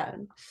you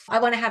can. I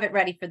want to have it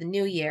ready for the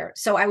new year.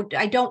 So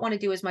I don't want to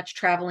do as much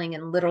traveling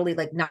and literally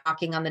like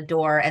knocking on the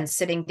door and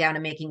sitting down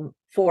and making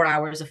 4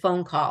 hours of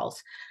phone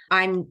calls.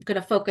 I'm going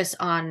to focus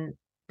on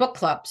book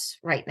clubs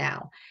right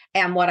now.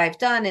 And what I've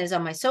done is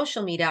on my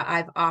social media,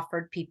 I've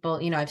offered people,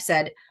 I've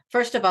said,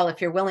 first of all,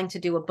 if you're willing to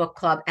do a book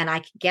club and I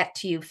can get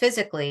to you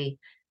physically,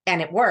 and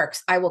it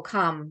works, I will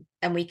come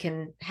and we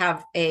can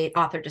have a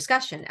author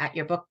discussion at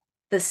your book.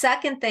 The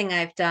second thing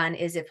I've done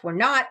is if we're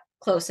not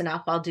close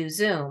enough, I'll do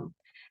Zoom.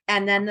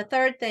 And then the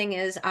third thing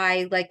is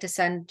I like to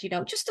send,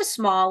 just a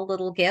small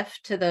little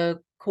gift to the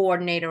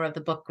coordinator of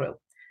the book group.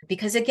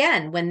 Because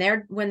again, when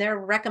they're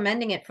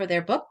recommending it for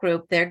their book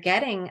group, they're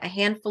getting a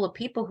handful of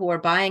people who are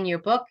buying your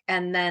book.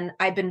 And then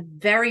I've been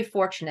very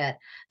fortunate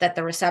that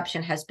the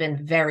reception has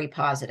been very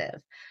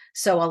positive.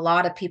 So a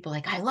lot of people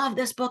like, I love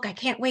this book. I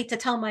can't wait to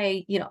tell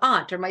my,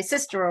 aunt or my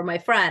sister or my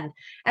friend.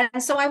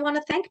 And so I want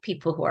to thank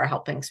people who are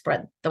helping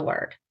spread the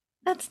word.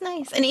 That's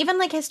nice. And even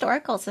like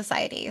historical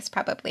societies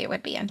probably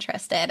would be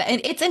interested.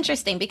 And it's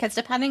interesting because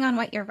depending on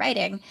what you're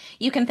writing,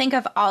 you can think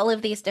of all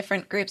of these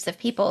different groups of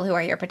people who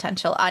are your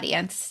potential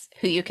audience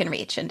who you can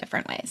reach in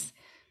different ways.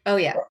 Oh,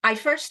 yeah. I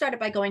first started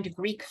by going to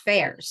Greek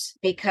fairs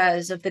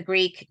because of the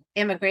Greek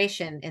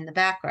immigration in the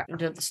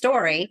background of the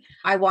story.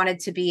 I wanted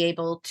to be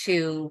able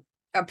to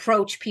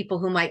approach people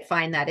who might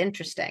find that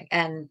interesting.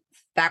 And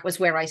that was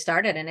where I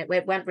started. And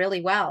it went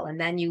really well. And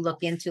then you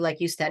look into, like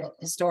you said,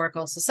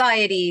 historical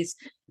societies,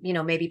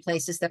 maybe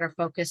places that are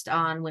focused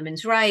on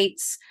women's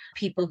rights,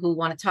 people who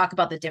want to talk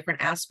about the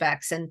different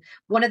aspects. And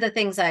one of the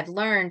things I've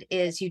learned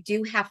is you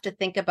do have to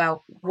think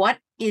about what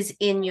is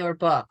in your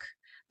book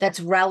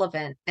that's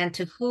relevant and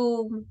to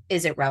whom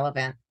is it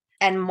relevant,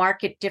 and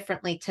market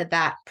differently to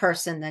that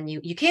person than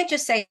you can't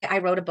just say, I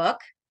wrote a book,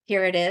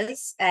 here it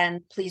is,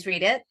 and please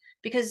read it.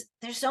 Because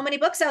there's so many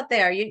books out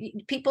there.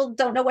 People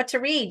don't know what to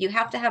read. You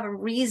have to have a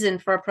reason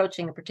for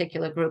approaching a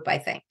particular group, I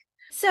think.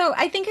 So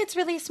I think it's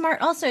really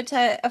smart also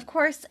to, of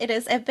course, it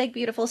is a big,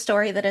 beautiful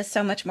story that is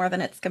so much more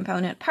than its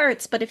component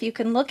parts. But if you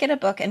can look at a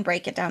book and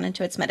break it down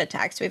into its meta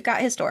text, we've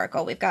got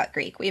historical, we've got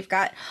Greek, we've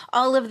got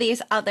all of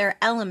these other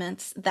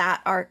elements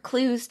that are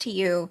clues to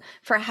you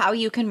for how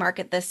you can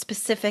market this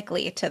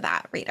specifically to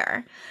that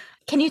reader.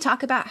 Can you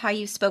talk about how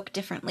you spoke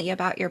differently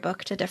about your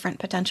book to different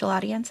potential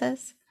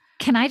audiences?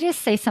 Can I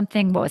just say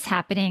something? What was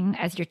happening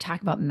as you're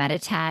talking about meta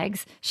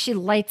tags? She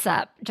lights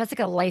up.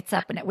 Jessica lights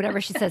up, and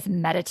whatever she says,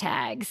 meta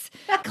tags,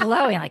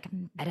 glowing like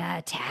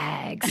meta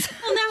tags.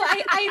 Well, no,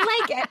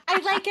 I like it.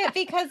 I like it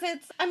because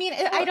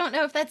I don't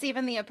know if that's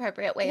even the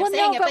appropriate way of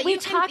saying it, but we you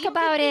talk can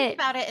about think it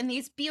about it in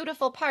these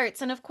beautiful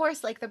parts. And of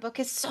course, like the book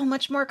is so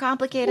much more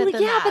complicated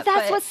than that. But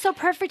that's what's so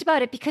perfect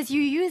about it, because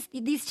you use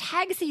these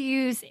tags you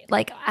use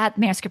like at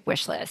Manuscript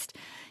Wishlist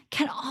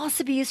can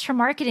also be used for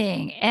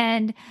marketing.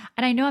 And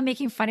I know I'm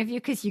making fun of you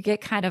because you get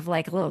kind of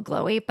like a little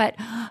glowy, but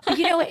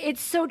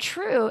it's so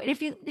true. And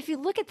if you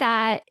look at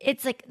that,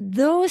 it's like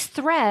those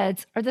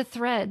threads are the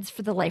threads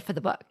for the life of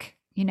the book,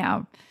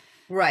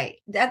 Right.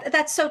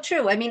 That's so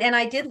true. I mean, and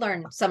I did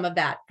learn some of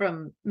that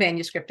from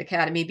Manuscript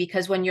Academy,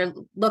 because when you're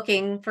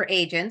looking for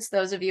agents,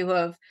 those of you who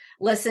have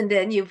listened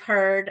in, you've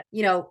heard,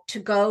 to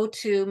go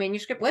to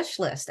Manuscript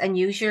Wishlist and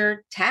use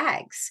your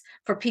tags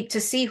for people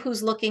to see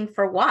who's looking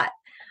for what.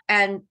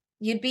 And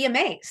you'd be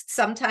amazed.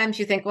 Sometimes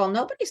you think, well,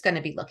 nobody's going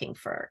to be looking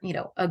for,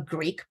 a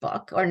Greek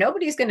book, or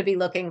nobody's going to be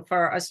looking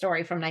for a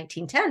story from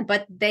 1910,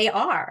 but they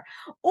are,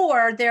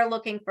 or they're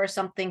looking for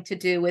something to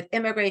do with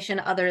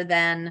immigration other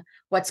than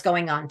what's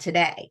going on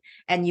today.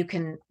 And you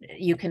can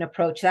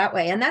approach that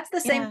way. And that's the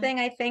same thing,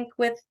 I think,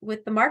 with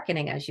the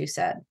marketing, as you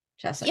said,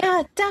 Jessica.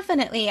 Yeah,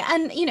 definitely.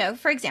 And,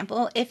 for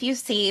example, if you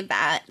see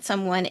that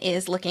someone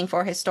is looking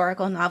for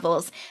historical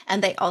novels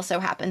and they also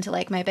happen to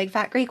like My Big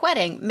Fat Greek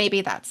Wedding,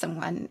 maybe that's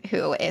someone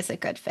who is a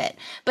good fit.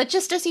 But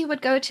just as you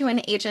would go to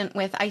an agent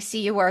with, I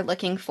see you are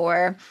looking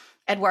for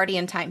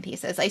Edwardian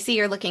timepieces. I see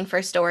you're looking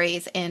for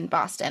stories in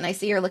Boston. I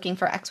see you're looking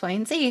for X, Y,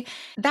 and Z.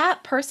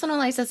 That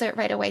personalizes it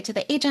right away to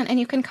the agent. And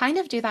you can kind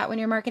of do that when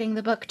you're marketing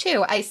the book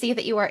too. I see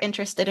that you are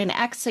interested in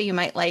X, so you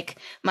might like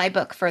my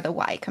book for the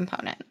Y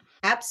component.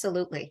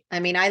 Absolutely. I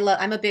mean,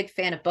 I'm a big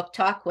fan of Book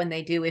Talk when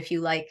they do, if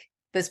you like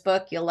this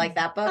book, you'll like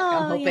that book.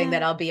 I'm hoping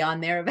that I'll be on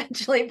there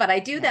eventually, but I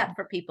do that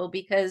for people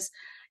because,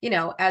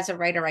 as a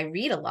writer, I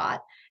read a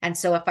lot. And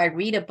so if I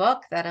read a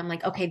book that I'm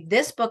like, okay,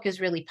 this book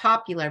is really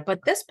popular,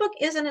 but this book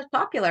isn't as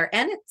popular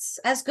and it's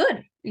as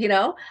good,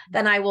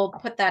 then I will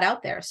put that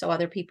out there so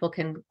other people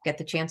can get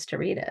the chance to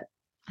read it.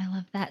 I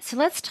love that. So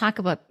let's talk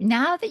about,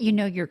 now that you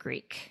know you're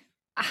Greek,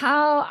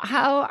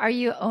 how are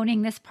you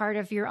owning this part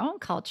of your own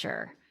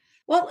culture?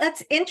 Well,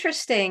 that's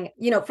interesting.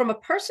 From a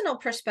personal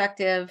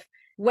perspective,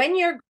 when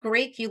you're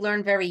Greek, you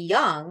learn very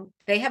young.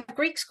 They have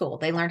Greek school.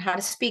 They learn how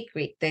to speak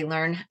Greek. They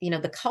learn,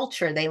 the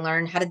culture. They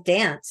learn how to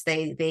dance.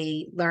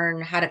 They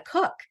learn how to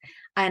cook.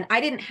 And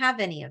I didn't have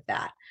any of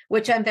that,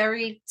 which I'm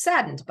very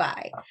saddened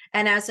by.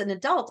 And as an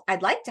adult,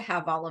 I'd like to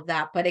have all of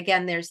that. But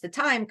again, there's the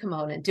time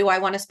component. Do I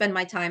want to spend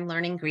my time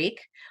learning Greek,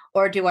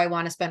 or do I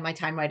want to spend my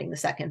time writing the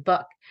second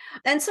book?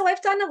 And so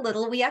I've done a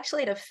little. We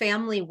actually had a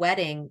family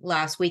wedding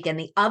last week, and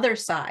the other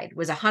side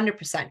was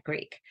 100%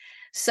 Greek.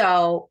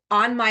 So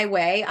on my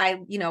way, I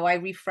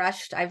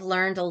refreshed. I've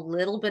learned a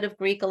little bit of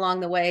Greek along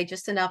the way,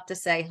 just enough to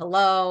say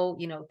hello,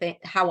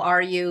 how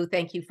are you?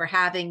 Thank you for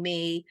having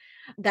me.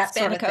 That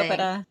sort of thing.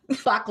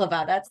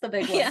 Baklava, that's the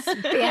big one. Yeah.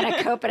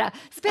 Spanakopita.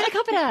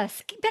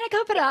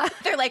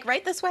 They're like,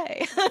 right this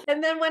way.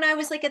 And then when I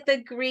was like at the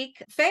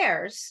Greek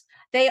fairs,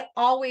 they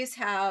always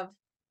have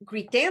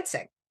Greek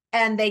dancing.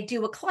 And they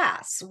do a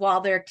class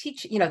while they're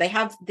teaching, they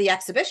have the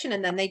exhibition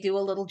and then they do a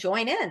little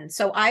join in.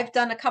 So I've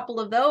done a couple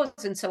of those.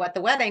 And so at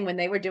the wedding, when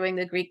they were doing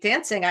the Greek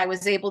dancing, I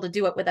was able to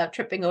do it without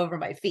tripping over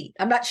my feet.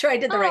 I'm not sure I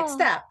did the right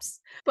steps,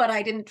 but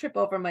I didn't trip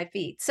over my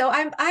feet. So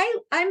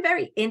I'm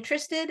very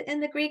interested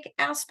in the Greek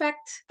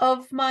aspect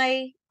of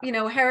my,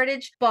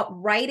 heritage, but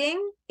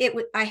writing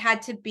I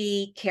had to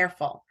be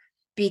careful.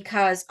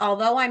 Because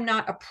although I'm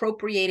not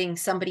appropriating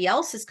somebody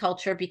else's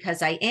culture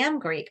because I am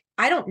Greek,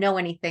 I don't know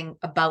anything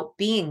about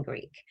being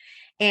Greek.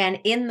 And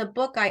in the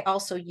book, I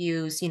also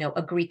use,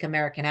 a Greek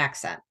American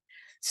accent.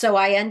 So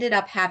I ended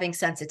up having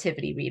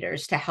sensitivity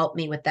readers to help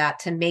me with that,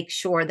 to make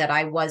sure that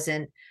I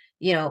wasn't,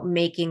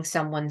 making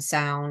someone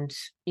sound,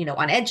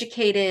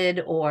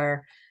 uneducated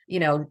or,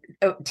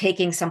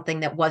 taking something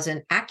that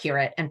wasn't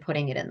accurate and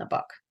putting it in the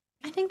book.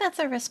 I think that's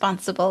a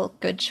responsible,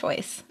 good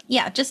choice.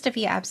 Yeah, just to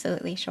be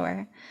absolutely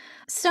sure.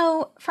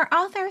 So for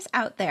authors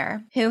out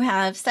there who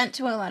have sent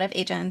to a lot of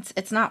agents,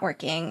 it's not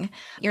working,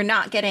 you're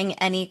not getting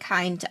any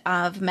kind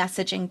of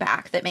messaging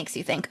back that makes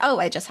you think, oh,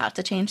 I just have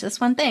to change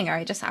this one thing, or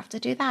I just have to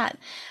do that.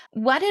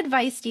 What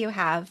advice do you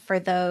have for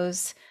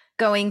those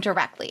going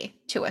directly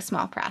to a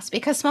small press?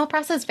 Because small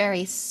presses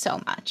vary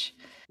so much.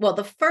 Well,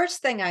 the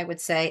first thing I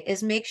would say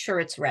is make sure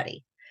it's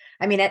ready.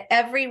 I mean, at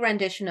every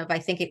rendition of, I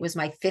think it was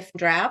my 5th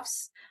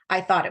drafts, I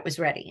thought it was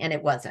ready and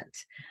it wasn't.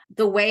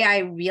 The way I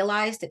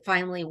realized it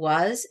finally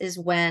was is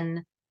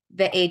when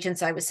the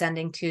agents I was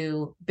sending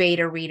to,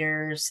 beta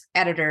readers,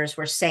 editors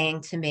were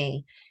saying to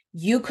me,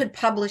 you could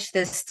publish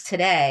this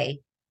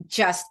today,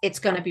 just it's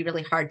going to be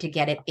really hard to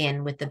get it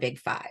in with the big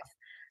 5.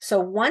 So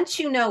once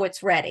you know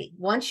it's ready,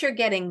 once you're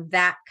getting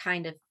that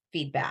kind of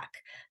feedback,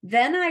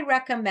 then I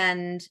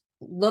recommend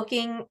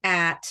looking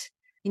at,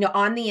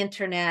 on the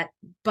internet,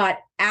 but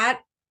at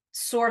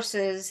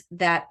sources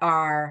that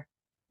are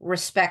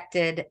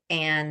respected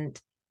and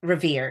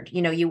revered,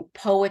 you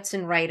poets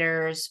and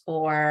writers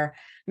or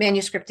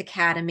Manuscript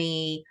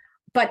Academy,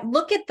 but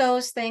look at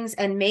those things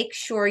and make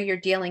sure you're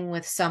dealing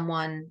with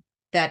someone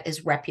that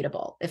is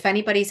reputable. If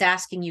anybody's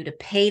asking you to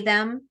pay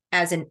them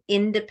as an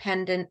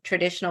independent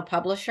traditional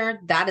publisher,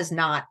 that is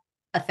not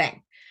a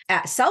thing.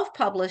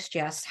 Self-published,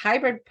 yes.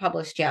 Hybrid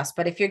published, yes.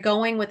 But if you're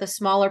going with a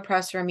smaller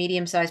press or a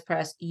medium-sized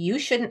press, you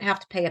shouldn't have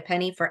to pay a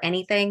penny for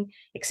anything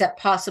except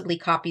possibly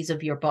copies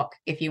of your book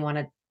if you want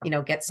to,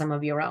 get some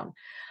of your own.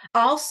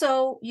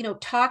 Also,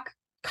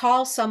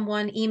 call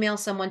someone, email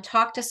someone,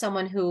 talk to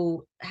someone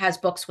who has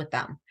books with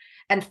them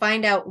and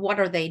find out what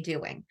are they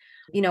doing.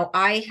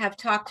 I have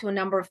talked to a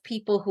number of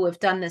people who have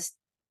done this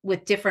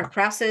with different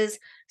presses.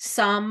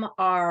 Some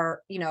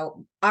are,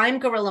 I'm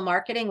guerrilla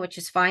marketing, which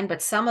is fine,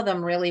 but some of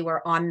them really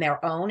were on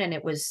their own, and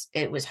it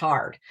was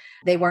hard.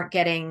 They weren't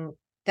getting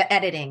the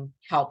editing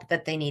help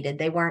that they needed.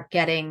 They weren't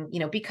getting,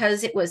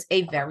 because it was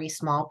a very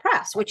small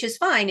press, which is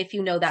fine if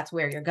you know that's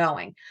where you're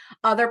going.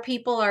 Other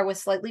people are with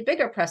slightly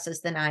bigger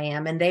presses than I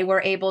am, and they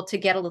were able to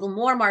get a little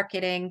more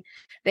marketing.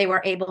 They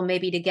were able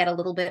maybe to get a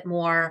little bit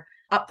more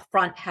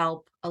upfront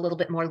help, a little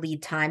bit more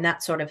lead time,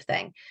 that sort of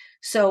thing.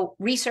 So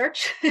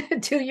research,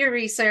 do your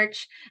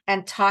research,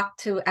 and talk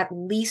to at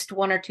least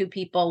one or two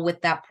people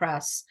with that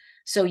press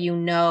so you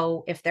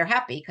know if they're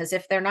happy. Because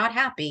if they're not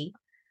happy,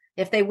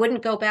 if they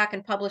wouldn't go back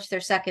and publish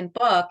their second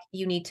book,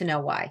 you need to know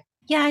why.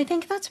 Yeah, I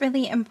think that's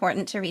really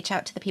important to reach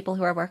out to the people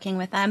who are working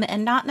with them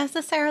and not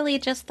necessarily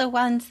just the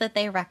ones that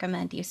they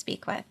recommend you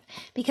speak with,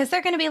 because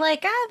they're going to be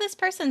like, this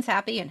person's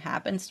happy and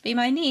happens to be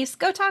my niece.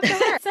 Go talk to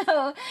her.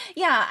 So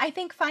yeah, I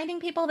think finding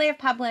people they have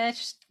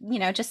published,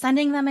 just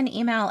sending them an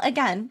email.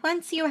 Again,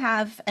 once you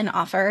have an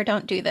offer,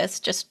 don't do this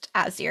just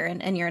as you're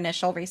in your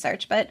initial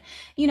research. But,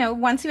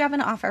 once you have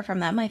an offer from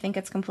them, I think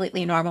it's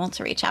completely normal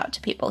to reach out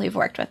to people who've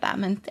worked with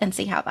them and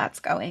see how that's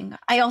going.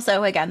 I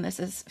also, again, this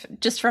is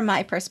just from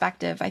my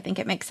perspective, I think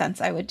it makes sense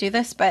I would do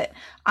this, but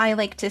I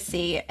like to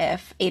see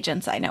if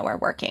agents I know are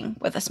working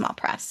with a small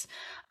press.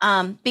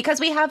 Because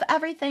we have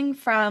everything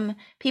from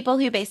people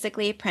who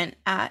basically print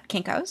at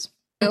Kinko's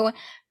to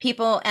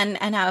people and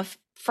have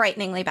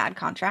frighteningly bad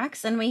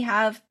contracts. And we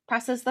have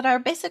presses that are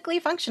basically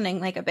functioning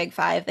like a Big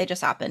Five. They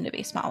just happen to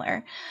be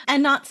smaller.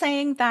 And not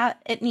saying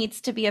that it needs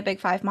to be a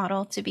Big Five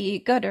model to be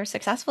good or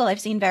successful.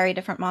 I've seen very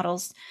different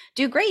models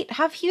do great,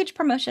 have huge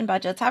promotion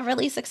budgets, have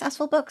really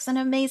successful books and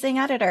amazing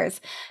editors.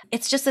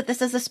 It's just that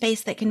this is a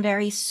space that can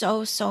vary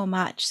so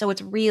much. So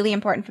it's really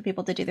important for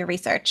people to do their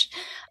research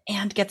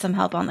and get some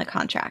help on the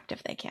contract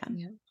if they can.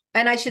 Yeah.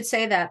 And I should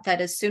say that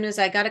as soon as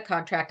I got a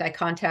contract, I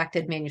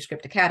contacted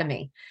Manuscript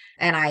Academy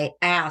and I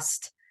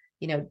asked,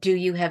 do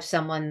you have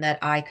someone that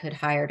I could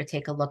hire to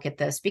take a look at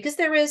this? Because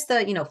there is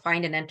the,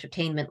 find an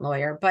entertainment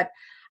lawyer, but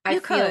I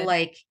feel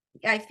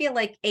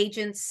like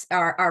agents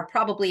are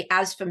probably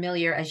as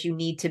familiar as you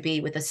need to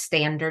be with a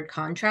standard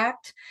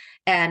contract.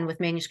 And with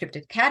Manuscript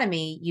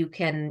Academy, you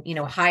can,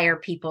 hire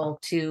people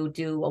to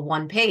do a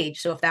one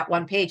page. So if that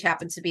one page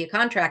happens to be a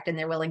contract and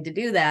they're willing to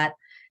do that,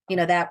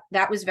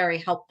 that was very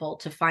helpful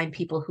to find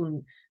people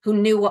who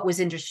knew what was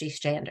industry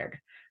standard,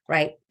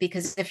 right?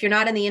 Because if you're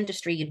not in the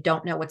industry, you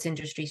don't know what's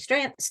industry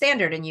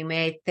standard, and you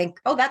may think,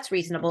 oh, that's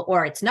reasonable,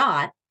 or it's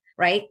not,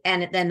 right?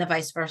 And then the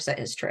vice versa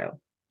is true.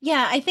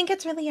 Yeah, I think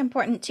it's really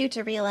important too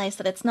to realize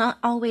that it's not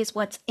always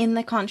what's in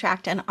the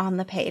contract and on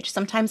the page.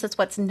 Sometimes it's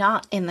what's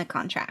not in the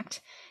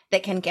contract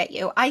that can get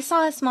you. I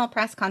saw a small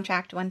press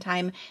contract one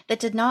time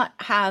that did not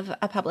have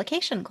a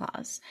publication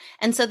clause.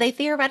 And so they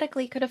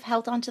theoretically could have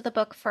held onto the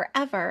book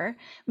forever,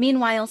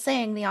 meanwhile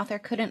saying the author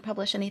couldn't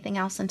publish anything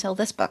else until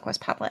this book was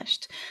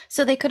published.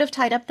 So they could have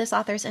tied up this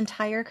author's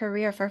entire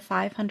career for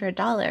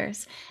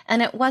 $500.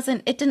 And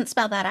it didn't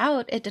spell that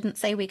out. It didn't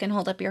say we can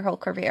hold up your whole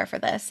career for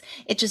this.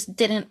 It just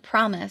didn't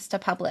promise to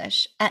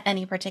publish at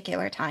any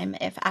particular time,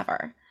 if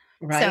ever.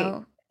 Right.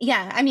 So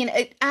yeah, I mean,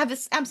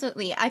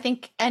 absolutely. I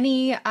think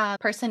any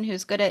person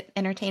who's good at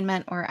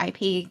entertainment or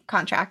IP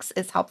contracts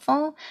is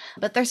helpful,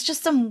 but there's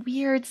just some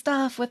weird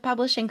stuff with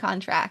publishing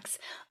contracts.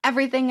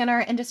 Everything in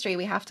our industry,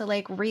 we have to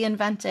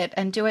reinvent it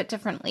and do it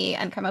differently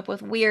and come up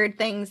with weird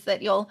things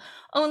that you'll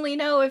only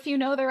know if you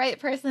know the right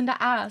person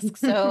to ask.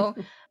 So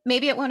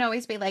maybe it won't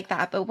always be like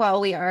that, but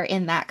while we are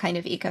in that kind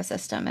of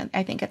ecosystem,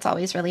 I think it's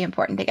always really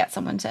important to get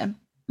someone to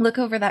look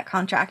over that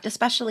contract,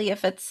 especially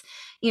if it's,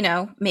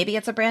 maybe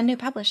it's a brand new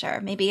publisher.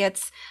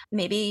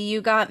 Maybe you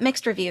got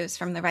mixed reviews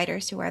from the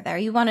writers who are there.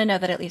 You want to know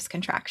that at least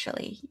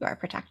contractually you are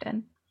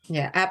protected.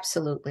 Yeah,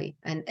 absolutely.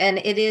 And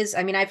it is,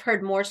 I've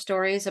heard more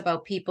stories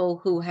about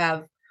people who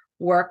have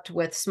worked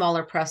with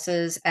smaller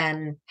presses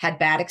and had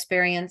bad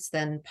experience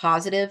than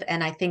positive.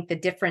 And I think the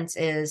difference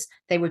is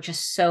they were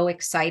just so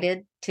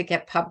excited to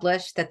get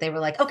published that they were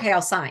like, okay,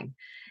 I'll sign.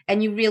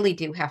 And you really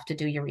do have to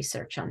do your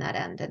research on that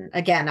end. And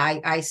again,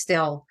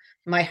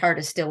 my heart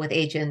is still with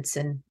agents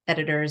and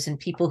editors and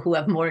people who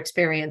have more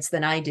experience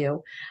than I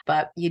do,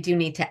 but you do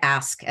need to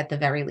ask at the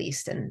very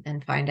least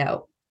and find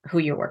out who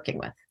you're working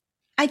with.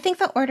 I think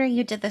the order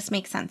you did this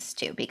makes sense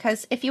too,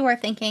 because if you were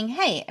thinking,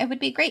 hey, it would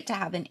be great to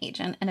have an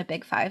agent and a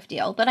big five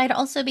deal, but I'd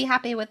also be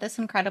happy with this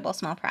incredible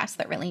small press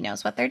that really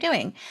knows what they're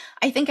doing.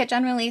 I think it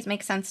generally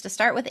makes sense to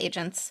start with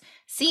agents,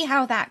 see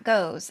how that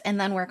goes, and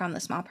then work on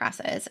the small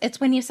presses. It's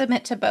when you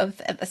submit to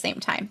both at the same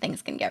time,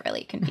 things can get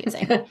really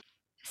confusing.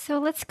 So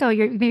let's go.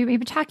 You've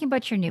been talking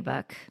about your new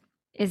book.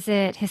 Is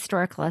it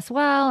historical as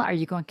well? Are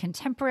you going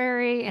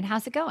contemporary? And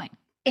how's it going?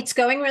 It's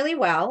going really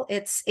well.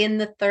 It's in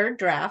the third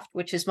draft,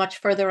 which is much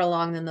further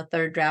along than the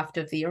third draft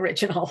of the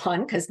original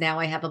one, because now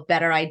I have a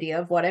better idea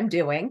of what I'm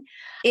doing.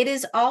 It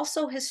is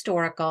also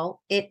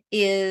historical. It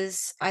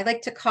is, I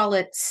like to call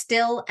it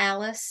Still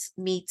Alice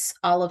meets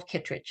Olive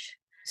Kittredge.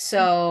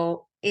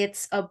 So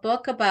it's a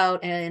book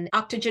about an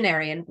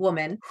octogenarian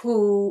woman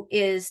who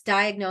is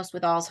diagnosed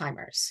with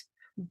Alzheimer's.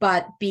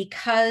 But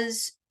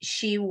because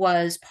she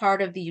was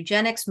part of the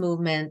eugenics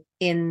movement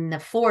in the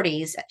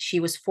 40s, she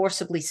was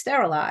forcibly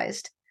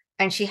sterilized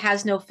and she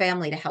has no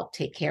family to help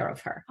take care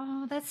of her.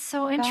 Oh, that's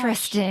so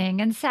interesting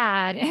and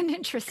sad and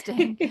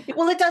interesting.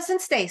 Well, it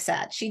doesn't stay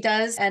sad. She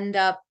does end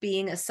up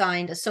being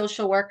assigned a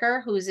social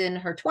worker who's in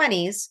her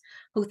 20s,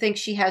 who thinks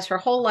she has her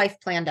whole life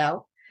planned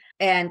out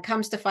and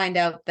comes to find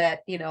out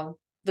that,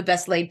 the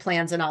best laid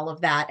plans and all of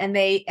that. And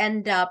they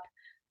end up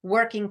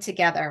working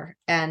together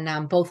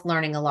and both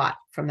learning a lot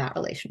from that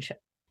relationship.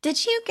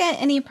 Did you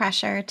get any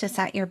pressure to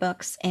set your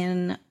books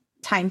in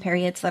time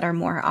periods that are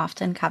more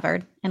often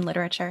covered in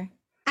literature?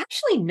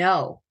 Actually,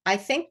 no. I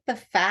think the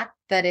fact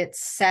that it's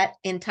set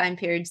in time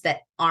periods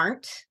that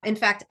aren't. In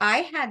fact, I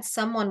had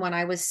someone when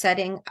I was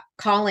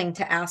calling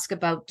to ask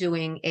about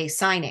doing a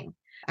signing.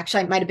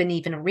 Actually, it might have been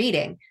even a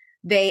reading.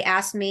 They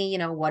asked me,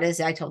 what is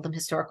it? I told them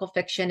historical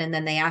fiction. And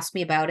then they asked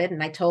me about it.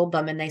 And I told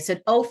them, and they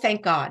said, oh,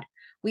 thank God.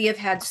 We have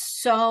had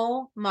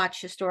so much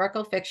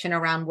historical fiction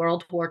around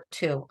World War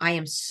II. I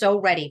am so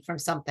ready for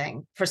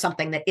something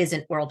that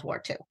isn't World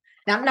War II.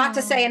 Now, not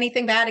to say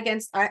anything bad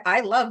against,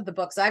 I love the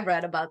books I've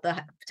read about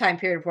the time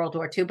period of World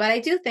War II, but I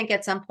do think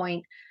at some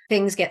point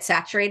things get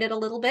saturated a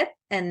little bit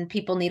and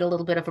people need a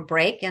little bit of a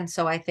break. And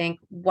so I think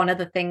one of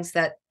the things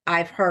that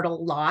I've heard a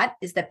lot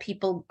is that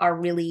people are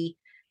really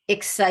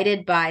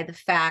excited by the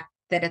fact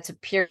that it's a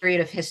period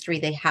of history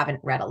they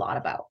haven't read a lot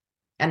about,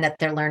 and that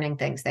they're learning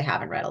things they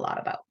haven't read a lot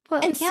about.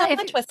 Well, and so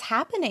much was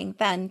happening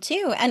then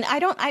too. And I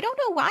don't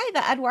know why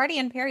the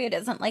Edwardian period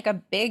isn't like a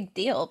big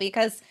deal,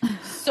 because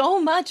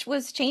so much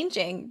was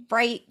changing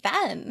right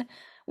then.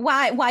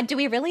 Why do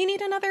we really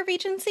need another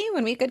Regency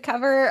when we could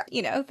cover,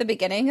 the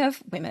beginning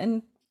of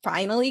women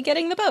finally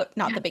getting the vote?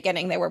 Not the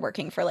beginning, they were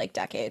working for like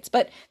decades,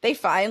 but they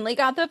finally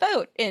got the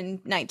vote in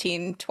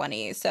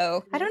 1920.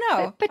 So I don't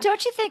know. But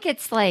don't you think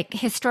it's like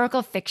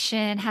historical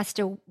fiction has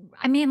to,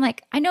 I mean,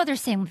 like, I know they're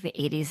saying the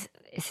 80s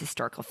is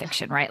historical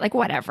fiction, right? Like,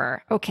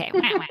 whatever. Okay.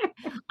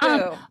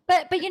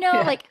 But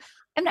like,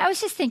 I mean, I was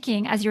just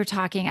thinking as you were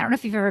talking, I don't know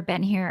if you've ever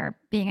been here,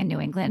 being a New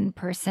England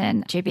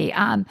person,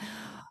 JB,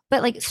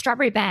 but like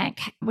Strawberry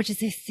Bank, which is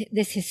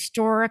this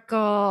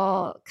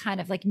historical kind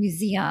of like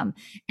museum,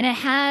 and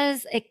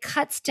it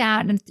cuts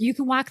down, and you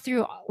can walk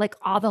through like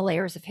all the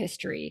layers of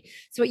history.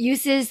 So it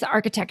uses the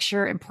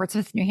architecture in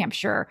Portsmouth, New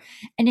Hampshire,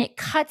 and it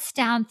cuts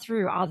down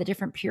through all the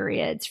different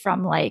periods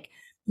from like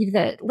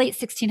the late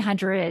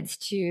 1600s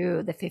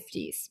to the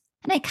 50s.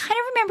 And I kind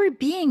of remember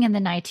being in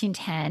the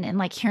 1910 and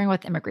like hearing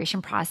about the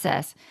immigration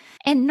process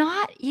and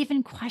not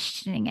even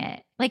questioning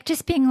it, like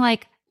just being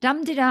like,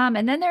 dum-de-dum.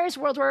 And then there's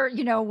World War,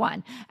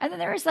 I. And then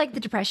there's like the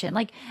Depression.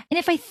 Like, and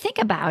if I think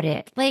about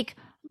it, like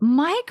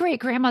my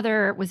great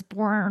grandmother was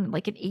born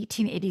like in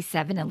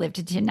 1887 and lived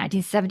until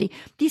 1970.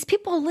 These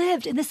people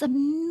lived in this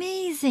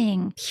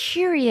amazing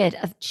period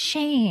of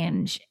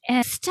change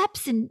and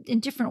steps in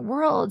different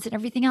worlds and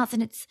everything else.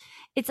 And it's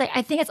like,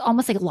 I think it's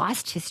almost like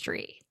lost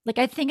history. Like,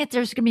 I think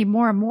there's going to be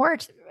more and more,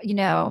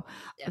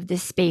 of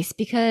this space,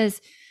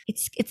 because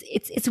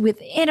it's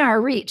within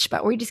our reach,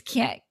 but we just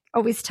can't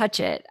always touch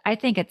it. I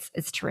think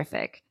it's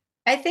terrific.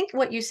 I think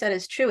what you said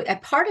is true.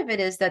 And part of it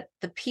is that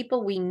the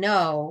people we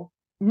know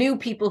knew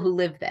people who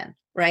lived then,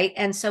 right?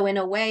 And so in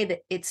a way that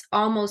it's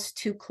almost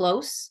too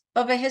close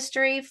of a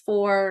history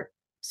for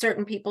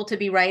certain people to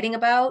be writing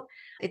about.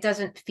 It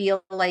doesn't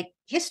feel like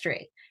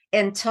history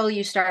until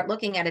you start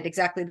looking at it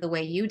exactly the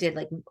way you did.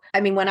 Like,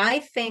 I mean, when I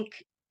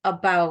think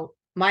about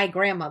my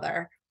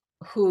grandmother,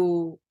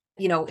 who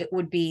it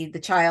would be the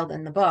child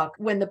in the book.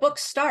 When the book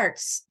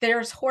starts,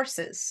 there's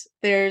horses,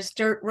 there's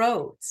dirt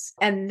roads.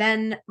 And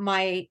then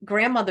my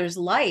grandmother's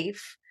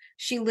life,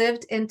 she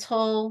lived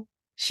until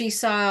she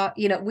saw,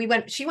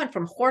 she went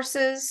from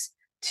horses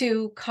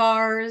to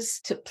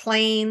cars to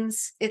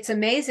planes. It's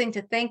amazing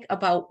to think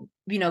about,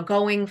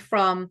 going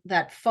from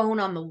that phone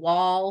on the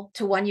wall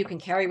to one you can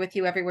carry with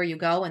you everywhere you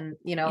go. And,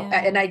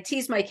 and I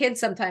tease my kids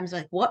sometimes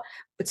like, what?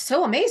 It's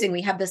so amazing.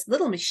 We have this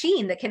little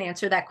machine that can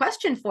answer that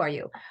question for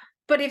you.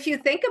 But if you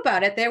think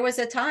about it, there was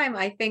a time,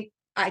 I think,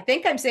 I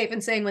think I'm safe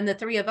in saying when the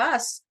three of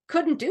us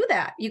couldn't do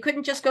that. You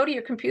couldn't just go to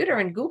your computer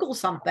and Google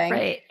something.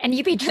 Right. And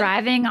you'd be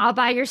driving all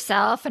by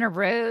yourself in a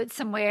road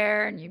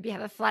somewhere and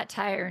have a flat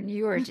tire and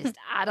you were just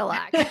out of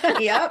luck.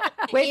 Yep.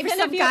 Wait Even for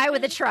some guy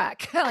with a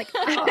truck. Like,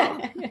 oh.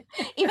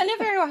 Even if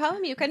you were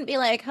home, you couldn't be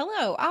like,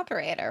 hello,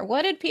 operator,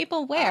 what did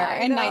people wear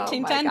in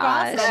 1910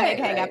 gosh. Boston? They'd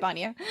hang up on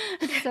you.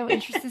 So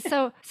interesting.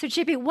 So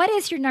JB, what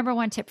is your number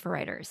one tip for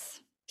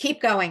writers?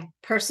 Keep going.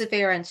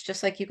 Perseverance,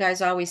 just like you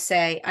guys always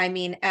say. I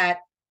mean, at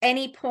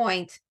any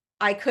point,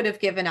 I could have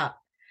given up.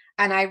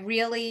 And I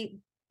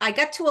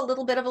got to a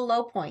little bit of a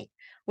low point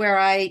where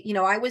I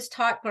was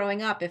taught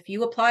growing up, if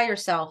you apply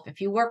yourself, if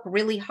you work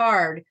really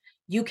hard,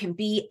 you can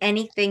be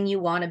anything you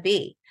want to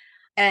be.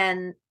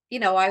 And,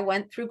 I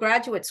went through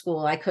graduate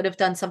school. I could have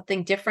done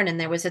something different. And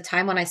there was a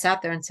time when I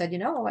sat there and said,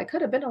 I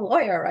could have been a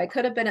lawyer. I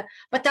could have been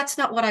but that's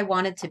not what I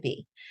wanted to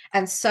be.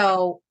 And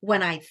so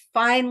when I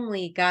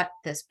finally got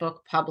this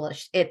book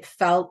published, it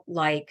felt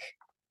like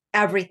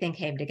everything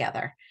came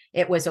together.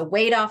 It was a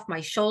weight off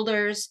my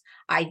shoulders.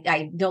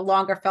 I no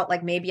longer felt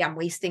like maybe I'm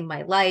wasting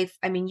my life.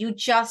 I mean, you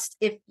just,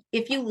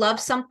 if you love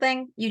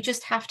something, you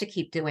just have to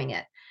keep doing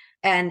it.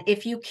 And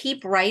if you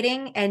keep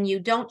writing and you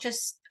don't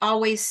just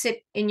always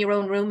sit in your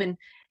own room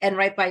and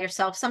write by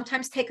yourself,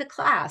 sometimes take a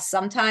class.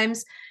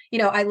 Sometimes,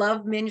 I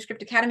love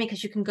Manuscript Academy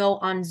because you can go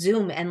on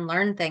Zoom and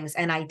learn things.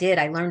 And I did.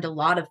 I learned a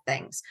lot of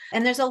things.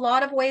 And there's a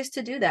lot of ways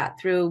to do that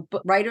through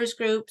writers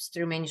groups,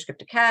 through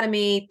Manuscript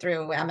Academy,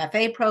 through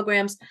MFA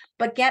programs.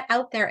 But get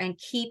out there and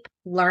keep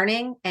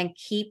learning and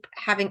keep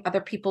having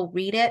other people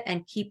read it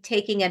and keep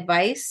taking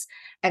advice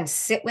and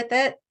sit with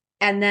it.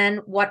 And then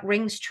what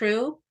rings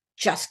true,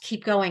 just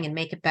keep going and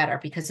make it better,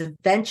 because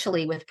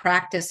eventually with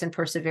practice and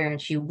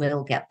perseverance, you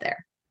will get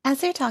there.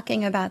 As you're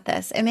talking about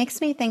this, it makes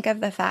me think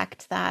of the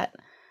fact that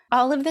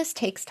all of this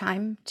takes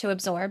time to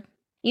absorb.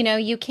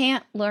 You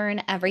can't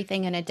learn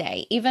everything in a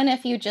day, even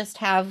if you just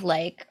have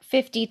like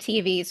 50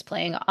 TVs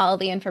playing all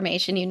the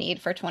information you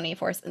need for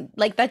 24.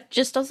 Like that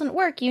just doesn't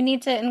work. You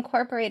need to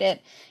incorporate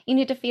it. You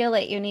need to feel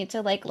it. You need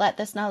to let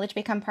this knowledge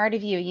become part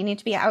of you. You need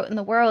to be out in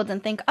the world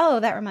and think, oh,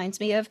 that reminds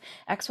me of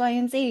X, Y,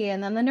 and Z.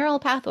 And then the neural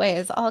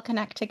pathways all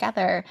connect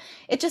together.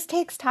 It just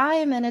takes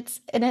time. And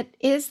it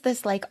is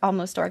this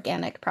almost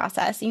organic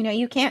process.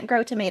 You can't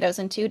grow tomatoes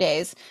in 2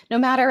 days, no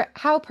matter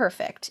how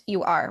perfect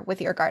you are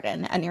with your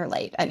garden and your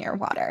light and your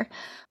water.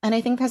 And I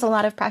think there's a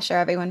lot of pressure.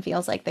 Everyone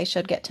feels like they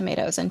should get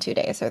tomatoes in 2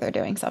 days or they're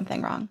doing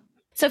something wrong.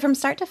 So from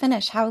start to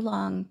finish, how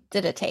long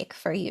did it take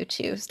for you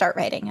to start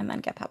writing and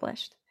then get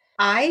published?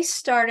 I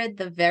started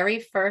the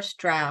very first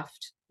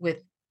draft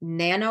with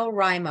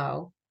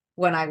NaNoWriMo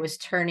when I was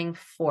turning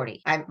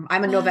 40. I'm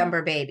a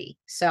November baby.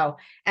 So,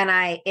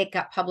 and it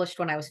got published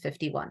when I was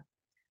 51.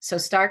 So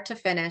start to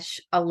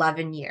finish,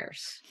 11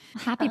 years.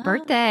 Happy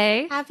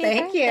birthday. Happy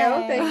Thank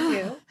birthday.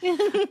 you. Thank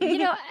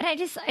you. And I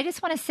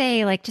just want to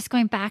say, just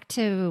going back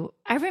to,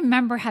 I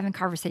remember having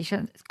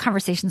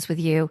conversations with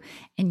you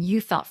and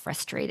you felt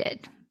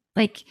frustrated.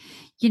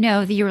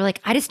 You were like,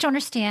 I just don't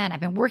understand.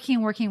 I've been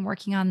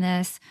working on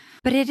this.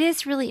 But it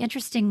is really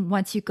interesting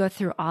once you go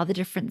through all the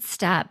different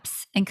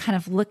steps and kind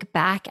of look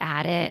back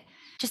at it.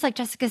 Just like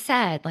Jessica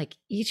said,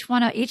 each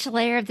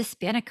layer of the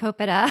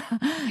spanakopita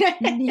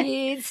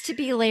needs to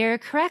be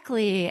layered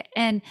correctly.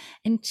 And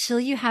until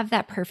you have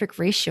that perfect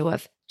ratio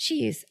of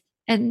cheese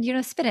and,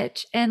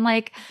 spinach and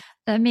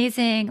the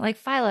amazing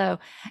phyllo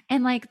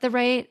and the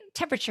right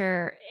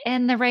temperature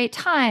and the right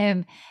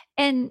time.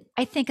 And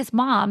I think as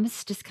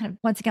moms, just kind of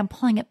once again,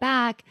 pulling it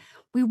back,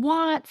 we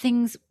want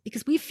things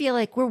because we feel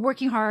like we're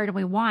working hard and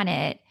we want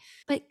it.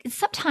 But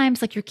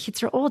sometimes your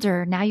kids are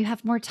older, now you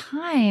have more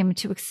time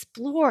to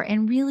explore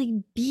and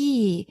really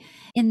be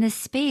in this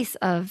space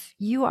of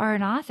you are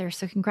an author.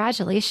 So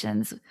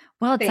congratulations.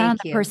 Well done on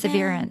the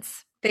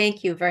perseverance.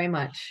 Thank you very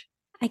much.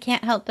 I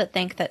can't help but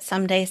think that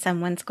someday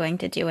someone's going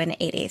to do an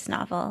 80s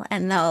novel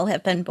and they'll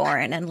have been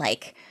born and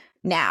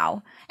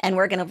now, and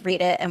we're going to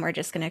read it and we're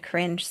just going to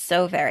cringe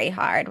so very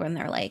hard when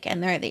they're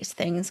and there are these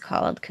things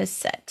called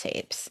cassette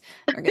tapes.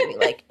 We're going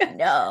to be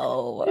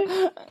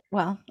no.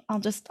 Well,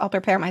 I'll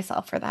prepare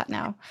myself for that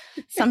now.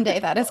 Someday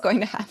that is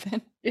going to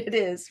happen. It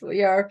is.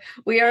 We are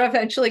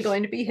eventually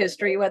going to be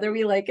history, whether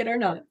we like it or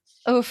not.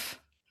 Oof.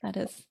 That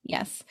is,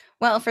 yes.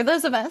 Well, for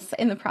those of us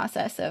in the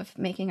process of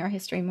making our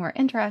history more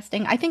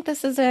interesting, I think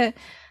this is a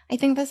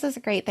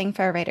great thing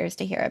for our writers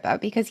to hear about,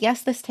 because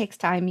yes, this takes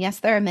time. Yes,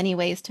 there are many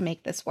ways to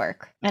make this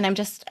work. And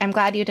I'm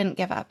glad you didn't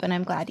give up, and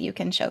I'm glad you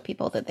can show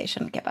people that they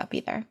shouldn't give up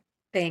either.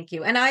 Thank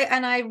you. And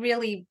I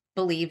really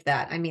believe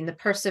that. I mean, the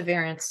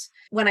perseverance,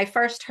 when I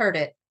first heard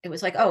it, it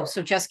was oh,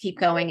 so just keep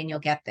going and you'll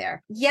get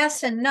there.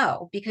 Yes and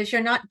no, because you're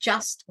not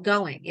just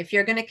going. If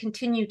you're going to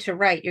continue to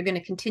write, you're going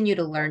to continue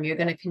to learn, you're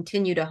going to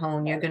continue to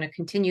hone, you're going to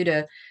continue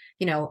to,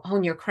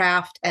 hone your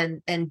craft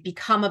and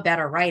become a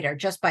better writer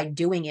just by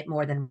doing it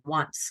more than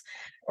once.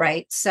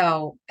 Right.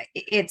 So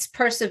it's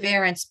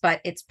perseverance,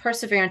 but it's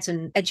perseverance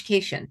in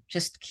education.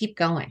 Just keep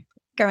going.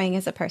 Growing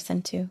as a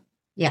person too.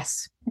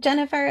 Yes.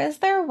 Jennifer, is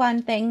there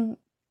one thing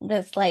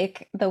that's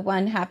the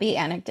one happy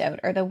anecdote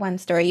or the one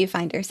story you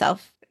find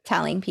yourself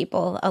telling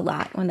people a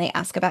lot when they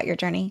ask about your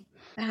journey?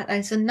 That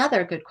is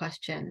another good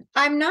question.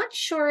 I'm not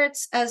sure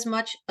it's as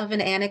much of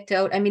an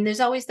anecdote. I mean, there's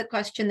always the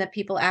question that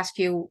people ask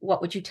you,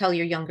 what would you tell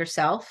your younger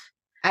self?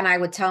 And I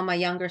would tell my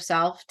younger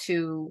self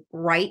to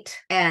write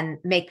and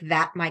make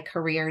that my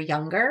career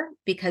younger,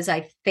 because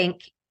I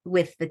think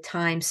with the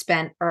time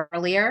spent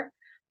earlier,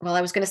 well,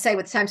 I was going to say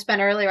with the time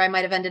spent earlier, I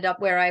might have ended up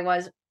where I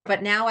was.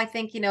 But now I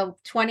think,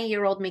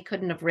 20-year-old me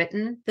couldn't have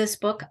written this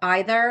book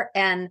either.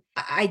 And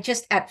I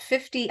just at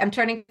 50, I'm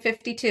turning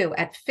 52.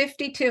 At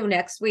 52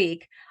 next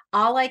week,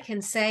 all I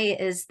can say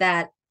is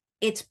that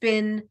it's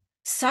been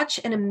such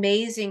an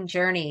amazing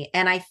journey.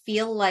 And I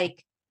feel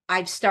like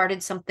I've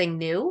started something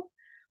new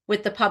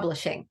with the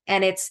publishing,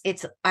 and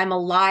I'm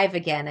alive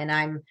again, and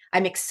I'm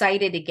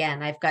excited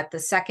again. I've got the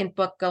second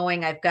book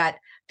going. I've got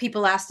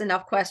people asked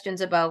enough questions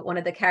about one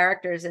of the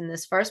characters in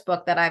this first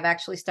book that I've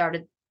actually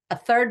started a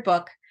third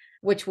book,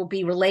 which will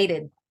be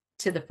related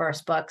to the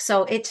first book.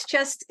 So it's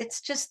just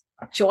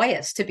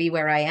joyous to be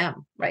where I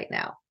am right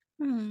now.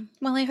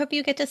 Well, I hope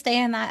you get to stay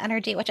in that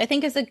energy, which I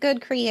think is a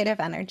good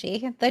creative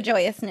energy, the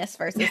joyousness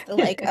versus the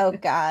like, oh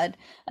God,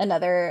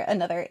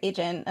 another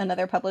agent,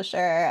 another publisher,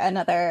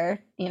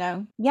 another,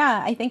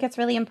 I think it's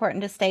really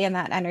important to stay in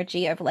that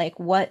energy of like,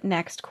 what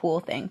next cool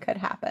thing could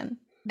happen.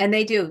 And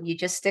they do. You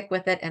just stick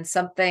with it, and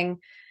something,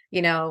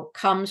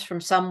 comes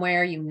from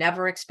somewhere you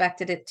never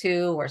expected it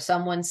to, or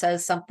someone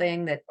says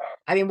something that,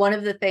 one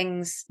of the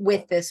things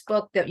with this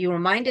book that you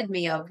reminded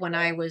me of when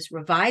I was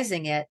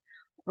revising it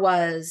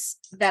was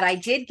that I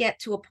did get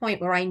to a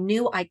point where I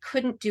knew I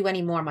couldn't do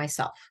any more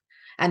myself.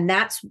 And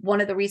that's one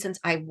of the reasons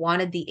I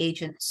wanted the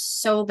agent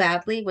so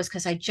badly, was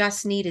because I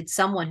just needed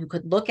someone who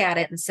could look at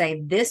it and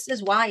say, this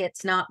is why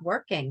it's not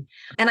working.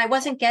 And I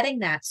wasn't getting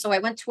that. So I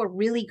went to a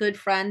really good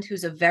friend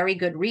who's a very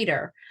good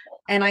reader.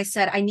 And I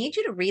said, I need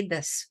you to read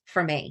this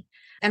for me.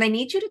 And I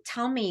need you to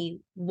tell me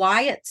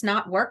why it's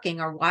not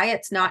working or why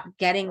it's not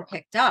getting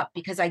picked up,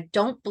 because I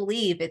don't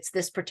believe it's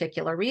this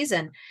particular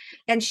reason.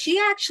 And she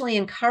actually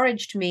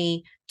encouraged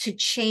me to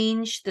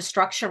change the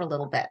structure a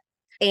little bit.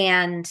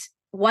 And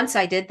once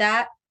I did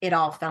that, it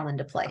all fell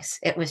into place.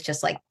 It was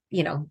just like,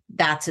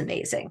 that's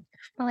amazing.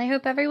 Well, I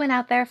hope everyone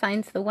out there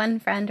finds the one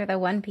friend or the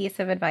one piece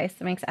of advice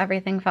that makes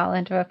everything fall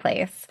into a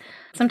place.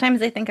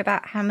 Sometimes I think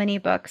about how many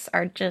books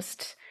are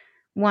just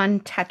one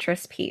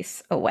Tetris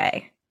piece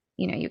away.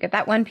 You get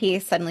that one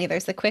piece, suddenly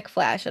there's a quick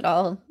flash. It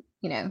all,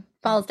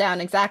 falls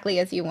down exactly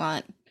as you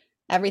want.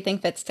 Everything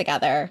fits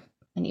together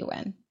and you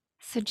win.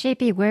 So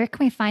JB, where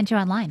can we find you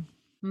online?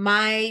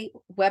 My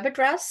web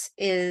address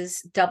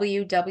is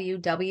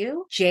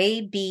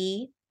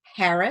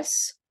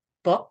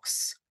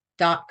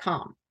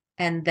www.jbharrisbooks.com.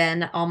 And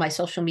then all my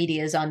social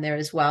media is on there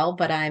as well,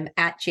 but I'm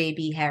at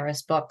JB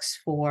Harris Books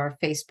for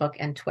Facebook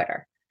and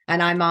Twitter.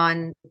 And I'm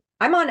on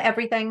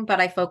everything, but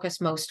I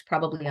focus most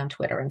probably on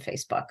Twitter and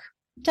Facebook.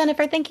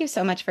 Jennifer, thank you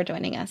so much for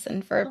joining us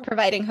and for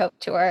providing hope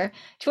to our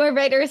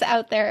writers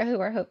out there who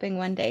are hoping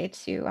one day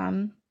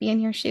to be in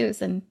your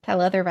shoes and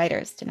tell other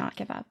writers to not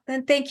give up.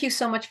 And thank you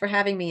so much for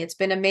having me. It's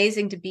been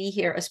amazing to be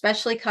here,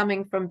 especially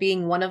coming from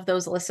being one of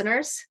those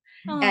listeners.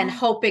 Aww. And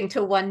hoping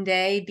to one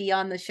day be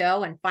on the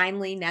show. And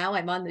finally, now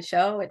I'm on the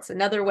show. It's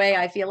another way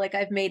I feel like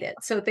I've made it.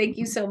 So thank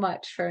you so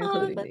much for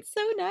including me. That's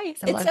so nice.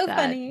 It's so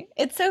funny.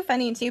 It's so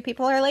funny too.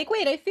 People are like,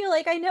 wait, I feel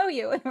like I know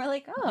you. And we're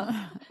like,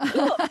 oh,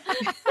 cool.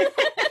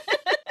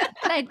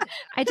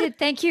 I did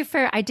thank you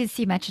I did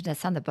see you mention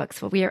us on the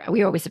books. Well,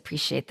 we always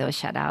appreciate those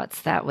shout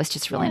outs. That was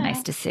just really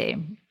nice to see.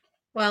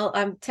 Well,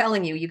 I'm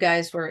telling you, you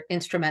guys were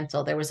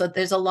instrumental. There's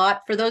a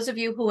lot for those of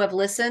you who have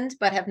listened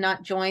but have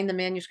not joined the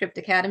Manuscript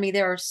Academy.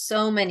 There are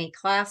so many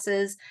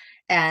classes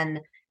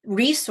and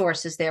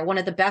resources there. One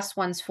of the best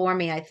ones for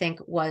me, I think,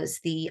 was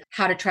the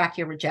How to Track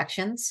Your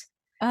Rejections.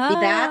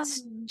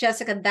 That's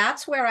Jessica.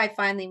 That's where I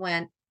finally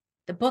went,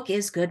 the book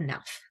is good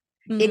enough.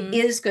 Mm-hmm. It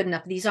is good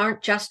enough. These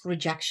aren't just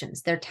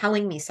rejections. They're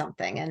telling me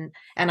something. And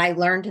I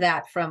learned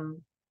that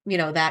from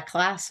that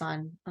class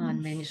on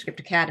Manuscript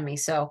Academy.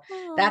 So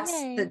that's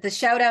the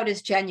shout out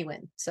is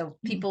genuine. So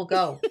people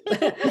go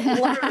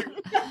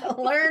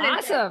learn.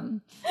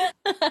 Awesome.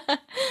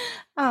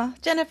 Oh,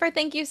 Jennifer,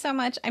 thank you so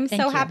much. I'm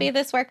so happy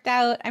this worked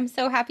out. I'm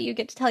so happy you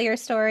get to tell your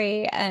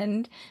story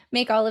and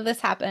make all of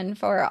this happen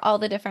for all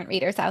the different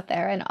readers out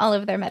there and all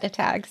of their meta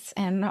tags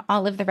and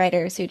all of the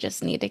writers who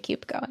just need to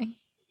keep going.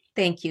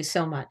 Thank you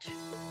so much.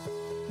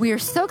 We are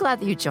so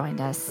glad that you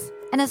joined us.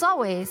 And as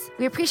always,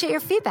 we appreciate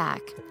your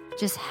feedback.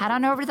 Just head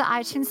on over to the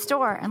iTunes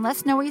store and let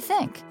us know what you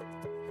think.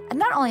 It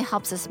not only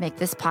helps us make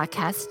this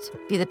podcast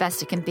be the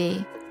best it can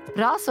be, but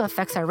it also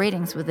affects our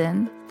ratings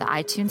within the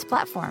iTunes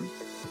platform.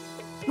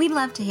 We'd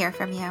love to hear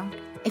from you.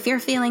 If you're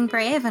feeling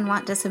brave and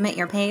want to submit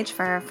your page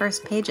for our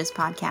First Pages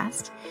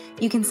podcast,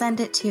 you can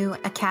send it to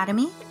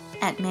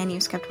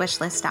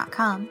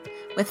academy@manuscriptwishlist.com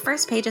with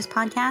First Pages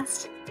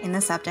podcast in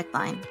the subject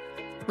line.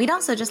 We'd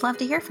also just love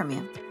to hear from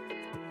you.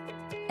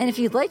 And if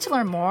you'd like to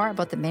learn more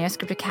about the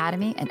Manuscript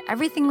Academy and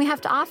everything we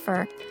have to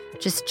offer,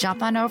 just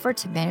jump on over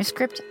to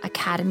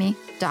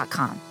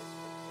manuscriptacademy.com.